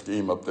got a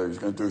scheme up there. He's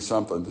going to do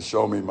something to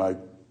show me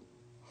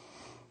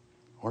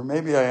or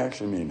maybe I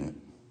actually mean it.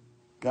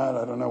 God,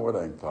 I don't know what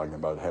I'm talking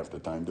about half the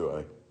time, do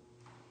I?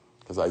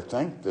 Because I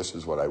think this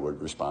is what I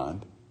would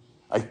respond.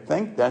 I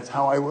think that's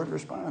how I would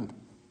respond.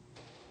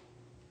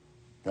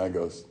 God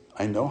goes,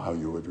 I know how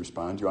you would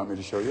respond. Do you want me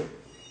to show you?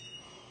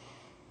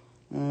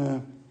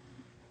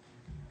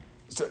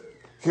 So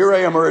here I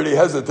am already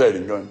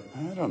hesitating, going,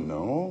 I don't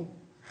know.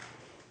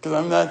 Because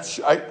I'm not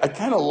sure. I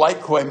kind of like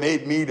who I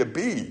made me to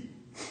be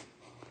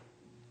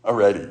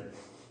already.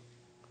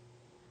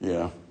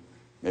 Yeah,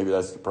 maybe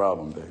that's the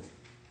problem, Dave.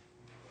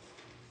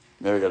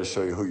 Maybe I got to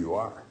show you who you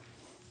are.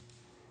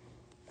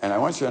 And I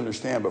want you to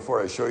understand,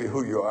 before I show you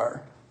who you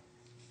are,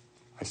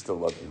 I still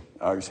love you.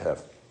 I always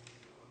have.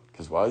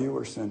 Because while you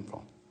were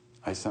sinful,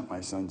 I sent my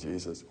son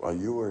Jesus. While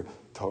you were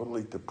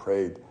totally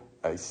depraved,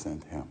 I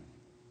sent him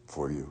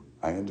for you.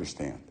 I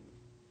understand.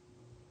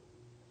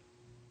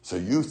 So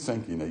you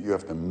thinking that you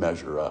have to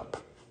measure up,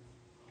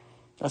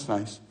 that's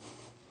nice.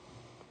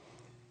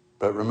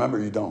 But remember,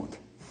 you don't.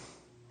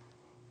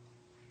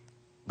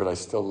 But I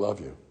still love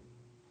you.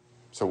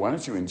 So why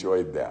don't you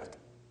enjoy that?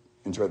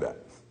 Enjoy that.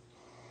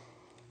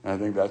 And I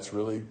think that's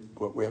really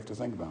what we have to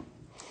think about.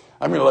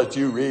 I'm going to let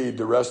you read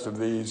the rest of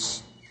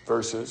these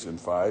verses in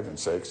 5 and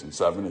 6 and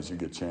 7 as you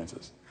get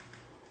chances.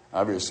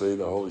 Obviously,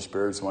 the Holy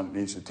Spirit's the one that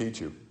needs to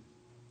teach you.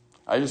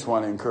 I just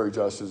want to encourage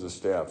us as a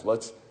staff.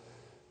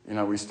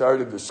 We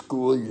started the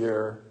school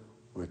year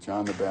with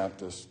John the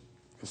Baptist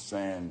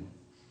saying,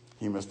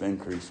 he must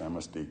increase, I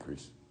must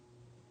decrease.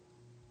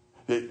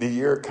 The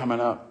year coming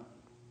up,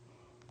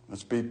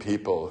 Let's be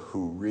people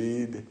who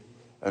read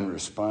and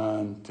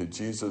respond to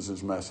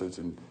Jesus' message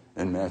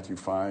in Matthew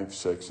 5,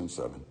 6, and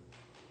 7.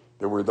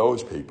 There were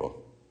those people.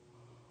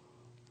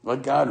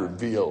 Let God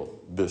reveal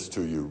this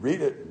to you. Read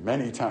it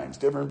many times,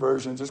 different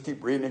versions. Just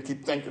keep reading it,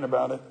 keep thinking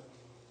about it,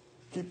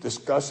 keep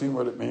discussing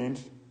what it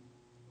means.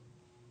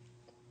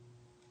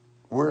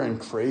 We're in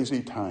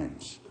crazy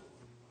times.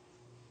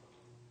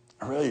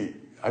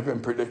 I've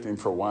been predicting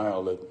for a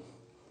while that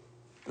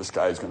the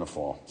sky is going to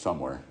fall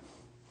somewhere.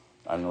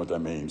 I don't know what that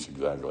means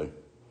exactly.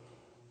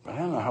 But I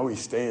don't know how we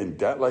stay in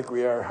debt like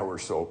we are, how we're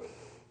so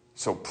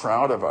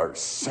proud of our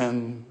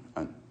sin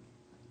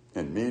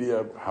in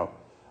media. I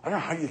don't know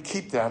how you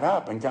keep that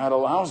up, and God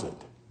allows it.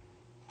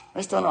 I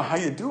just don't know how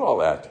you do all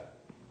that.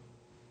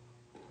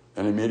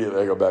 And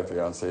immediately I go back to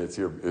God and say, it's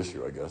your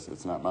issue, I guess.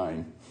 It's not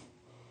mine.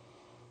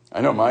 I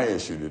know my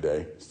issue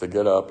today is to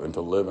get up and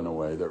to live in a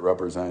way that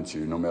represents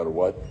you no matter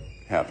what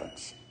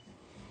happens.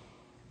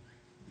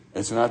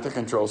 It's not to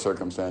control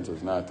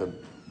circumstances, not to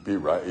be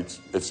right.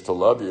 It's to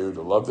love you,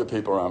 to love the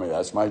people around me.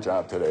 That's my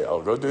job today.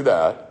 I'll go do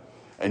that,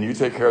 and you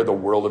take care of the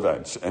world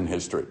events and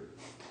history.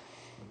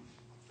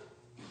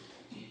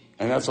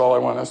 And that's all I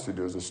want us to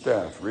do as a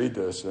staff. Read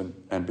this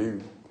and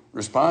be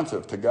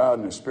responsive to God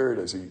and His Spirit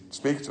as He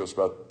speaks to us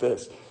about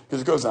this.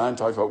 Because it goes on and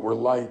talks about we're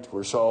light,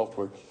 we're salt,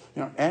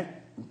 and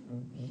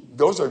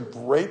those are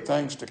great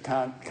things to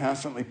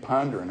constantly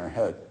ponder in our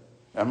head.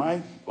 Am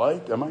I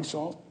light? Am I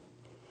salt?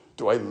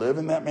 Do I live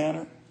in that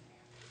manner?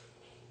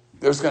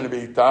 There's going to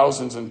be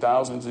thousands and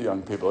thousands of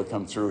young people that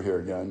come through here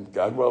again,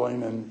 God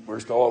willing, and we're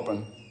still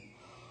open.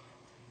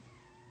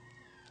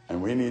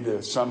 And we need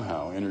to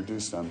somehow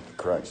introduce them to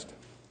Christ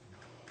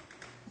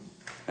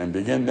and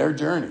begin their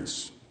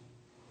journeys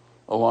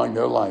along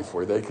their life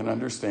where they can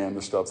understand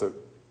the stuff that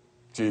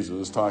Jesus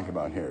is talking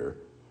about here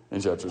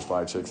in chapters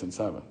 5, 6, and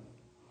 7.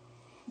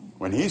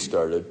 When He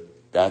started,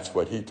 that's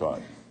what He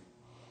taught.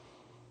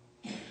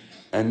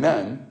 And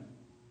then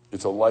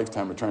it's a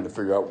lifetime of trying to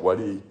figure out what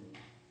He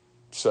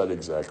said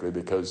exactly,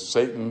 because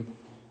Satan,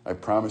 I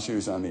promise you,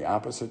 is on the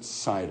opposite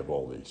side of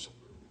all these.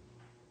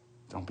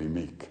 Don't be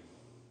meek.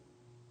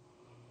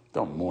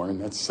 Don't mourn.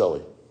 That's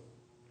silly.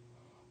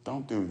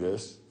 Don't do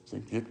this.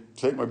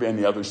 Satan would be on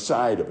the other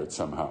side of it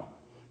somehow.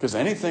 Because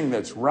anything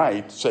that's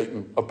right,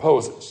 Satan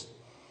opposes.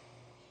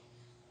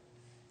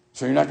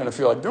 So you're not going to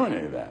feel like doing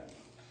any of that.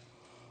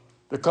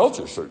 The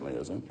culture certainly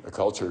isn't.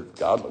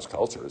 Godless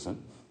culture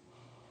isn't.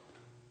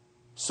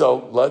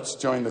 So let's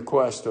join the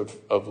quest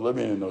of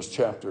living in those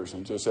chapters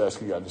and just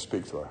asking God to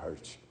speak to our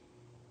hearts.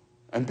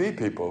 And be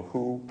people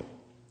who,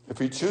 if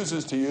He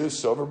chooses to use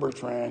Silver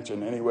Birch Ranch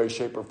in any way,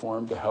 shape, or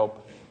form to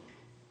help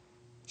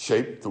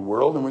shape the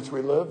world in which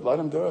we live, let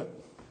Him do it.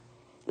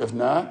 If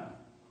not,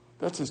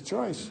 that's His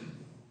choice.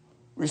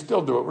 We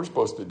still do what we're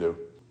supposed to do.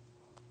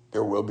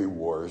 There will be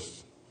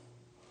wars,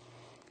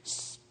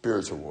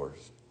 spiritual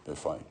wars that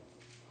fight.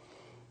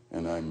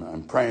 And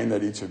I'm praying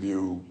that each of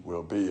you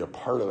will be a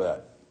part of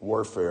that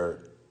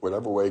warfare,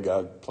 whatever way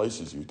God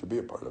places you to be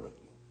a part of it.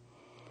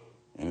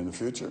 And in the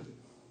future,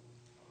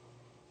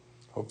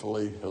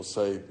 hopefully He'll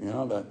say,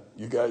 that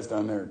you guys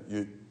down there,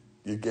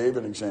 you gave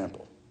an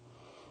example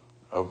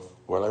of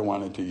what I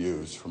wanted to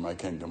use for my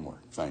kingdom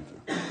work. Thank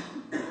you.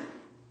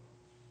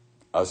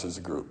 Us as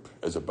a group,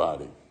 as a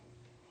body.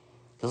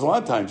 Because a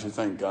lot of times you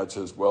think God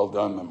says, well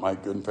done, my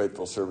good and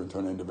faithful servant to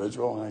an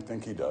individual, and I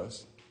think He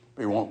does.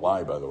 He won't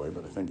lie, by the way,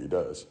 but I think He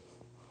does.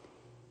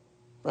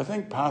 But I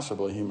think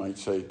possibly He might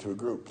say to a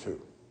group,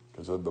 too,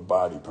 because of the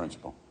body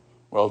principle.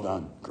 Well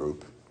done,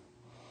 group.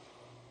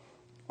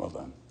 Well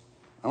done.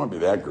 I want to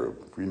be that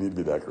group. We need to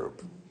be that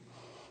group.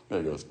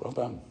 There He goes, well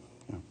done.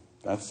 Yeah.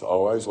 That's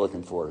all I was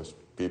looking for, is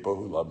people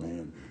who love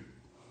me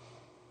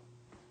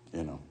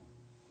and,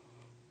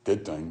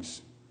 did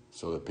things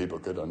so that people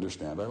could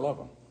understand I love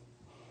them.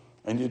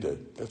 And you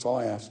did. That's all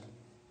I asked.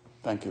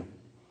 Thank you.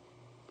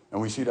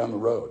 And we see down the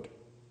road.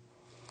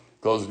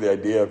 Goes with the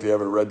idea, if you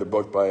haven't read the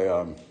book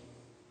by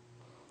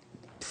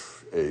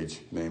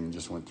name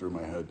just went through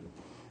my head.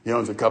 He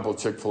owns a couple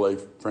Chick-fil-A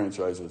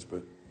franchises,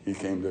 but he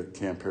came to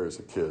camp here as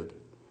a kid.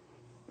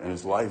 And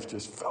his life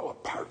just fell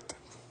apart.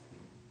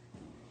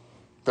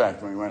 In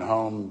fact, when he went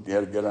home, he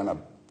had to get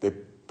they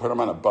put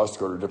him on a bus to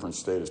go to a different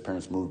state. His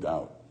parents moved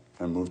out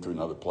and moved to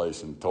another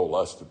place and told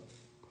us to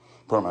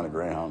put him on a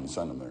Greyhound and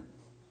send him there.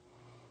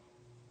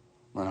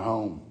 Went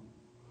home.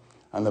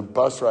 On the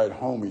bus ride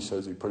home, he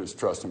says he put his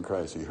trust in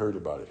Christ. He heard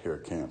about it here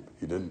at camp.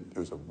 He didn't. It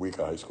was a week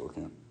of high school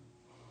camp.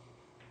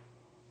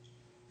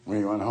 When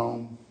he went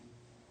home,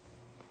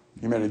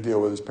 he made a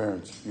deal with his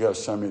parents. You got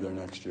to send me there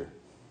next year.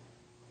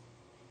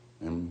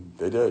 And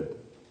they did.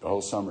 The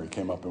whole summer he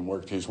came up and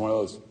worked. He's one of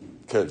those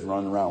kids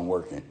running around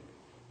working.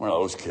 One of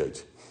those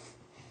kids.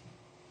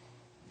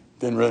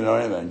 Didn't really know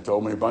anything.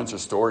 Told me a bunch of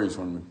stories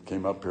when we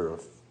came up here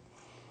of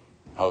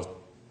how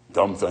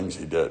dumb things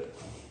he did.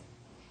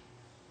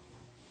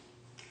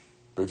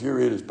 But if you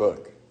read his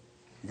book,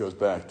 he goes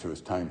back to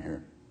his time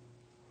here.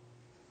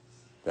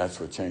 That's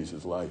what changed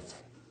his life.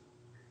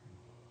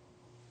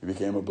 He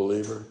became a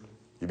believer,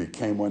 He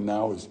became one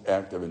now, is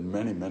active in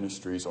many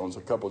ministries, owns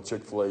a couple of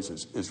Chick-fil-A's,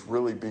 is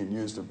really being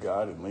used of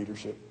God in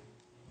leadership.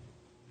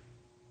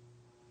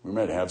 We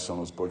might have some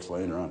of those books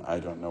later on. I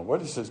don't know.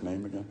 What is his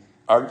name again?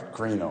 Art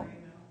Greeno.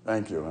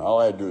 Thank you. All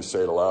I had to do is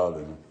say it aloud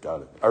and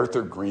got it.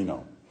 Arthur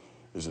Greeno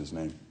is his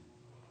name.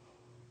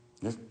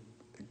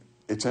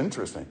 It's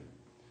interesting.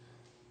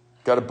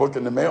 Got a book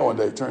in the mail one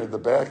day, turned it to the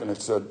back, and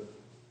it said,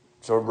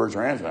 Silver Birch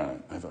Ranch on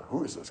it. I thought,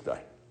 who is this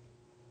guy?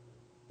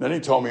 Then he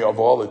told me of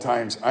all the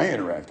times I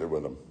interacted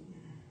with him.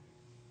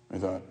 I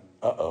thought,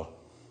 uh-oh.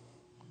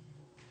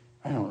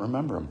 I don't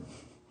remember him.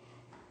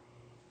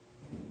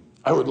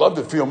 I would love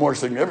to feel more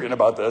significant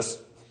about this.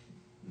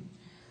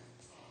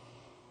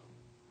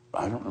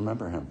 I don't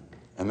remember him.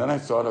 And then I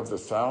thought of the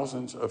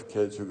thousands of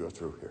kids who go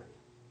through here.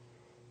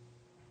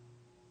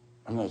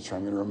 I'm not sure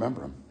I'm going to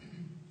remember him.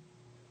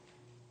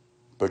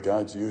 But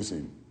God's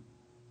using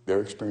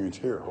their experience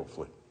here,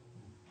 hopefully,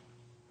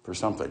 for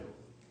something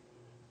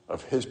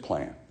of his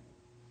plan.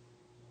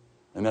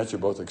 And that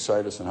should both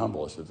excite us and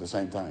humble us at the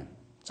same time.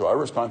 So our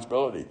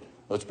responsibility,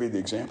 let's be the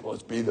example.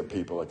 Let's be the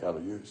people that God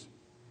will use.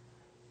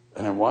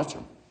 And then watch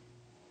them.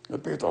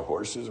 Whether it be at the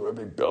horses, whether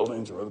it be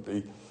buildings, or whether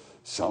it be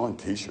selling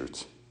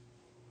T-shirts.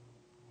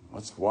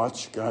 Let's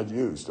watch God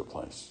use the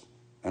place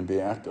and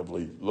be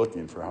actively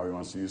looking for how he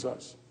wants to use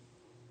us.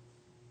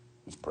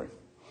 Let's pray.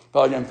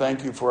 Father, again,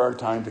 thank you for our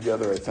time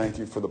together. I thank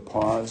you for the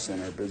pause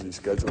in our busy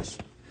schedules.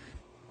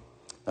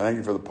 I thank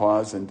you for the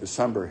pause in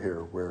December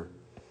here where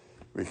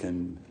we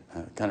can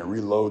kind of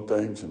reload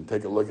things and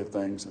take a look at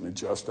things and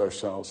adjust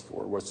ourselves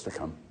for what's to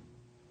come.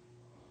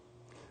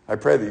 I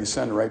pray that you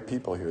send the right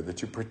people here,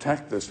 that you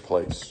protect this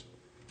place,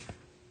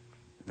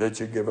 that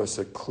you give us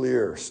a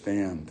clear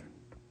stand.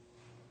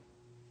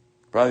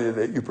 Father,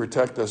 that you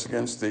protect us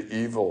against the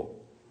evil,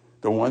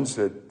 the ones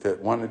that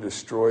want to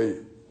destroy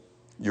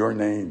your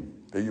name,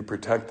 that you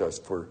protect us,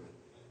 for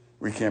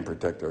we can't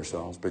protect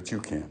ourselves, but you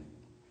can.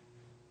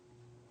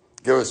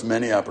 Give us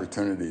many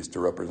opportunities to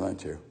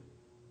represent you.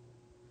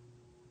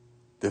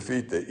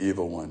 Defeat the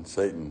evil one,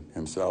 Satan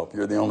himself.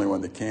 You're the only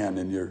one that can,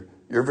 and your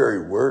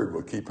very word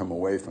will keep him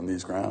away from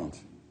these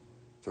grounds.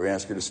 So we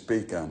ask you to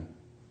speak on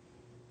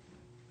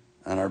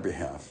our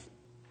behalf.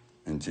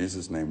 In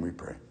Jesus' name we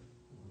pray.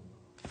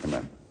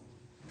 Amen.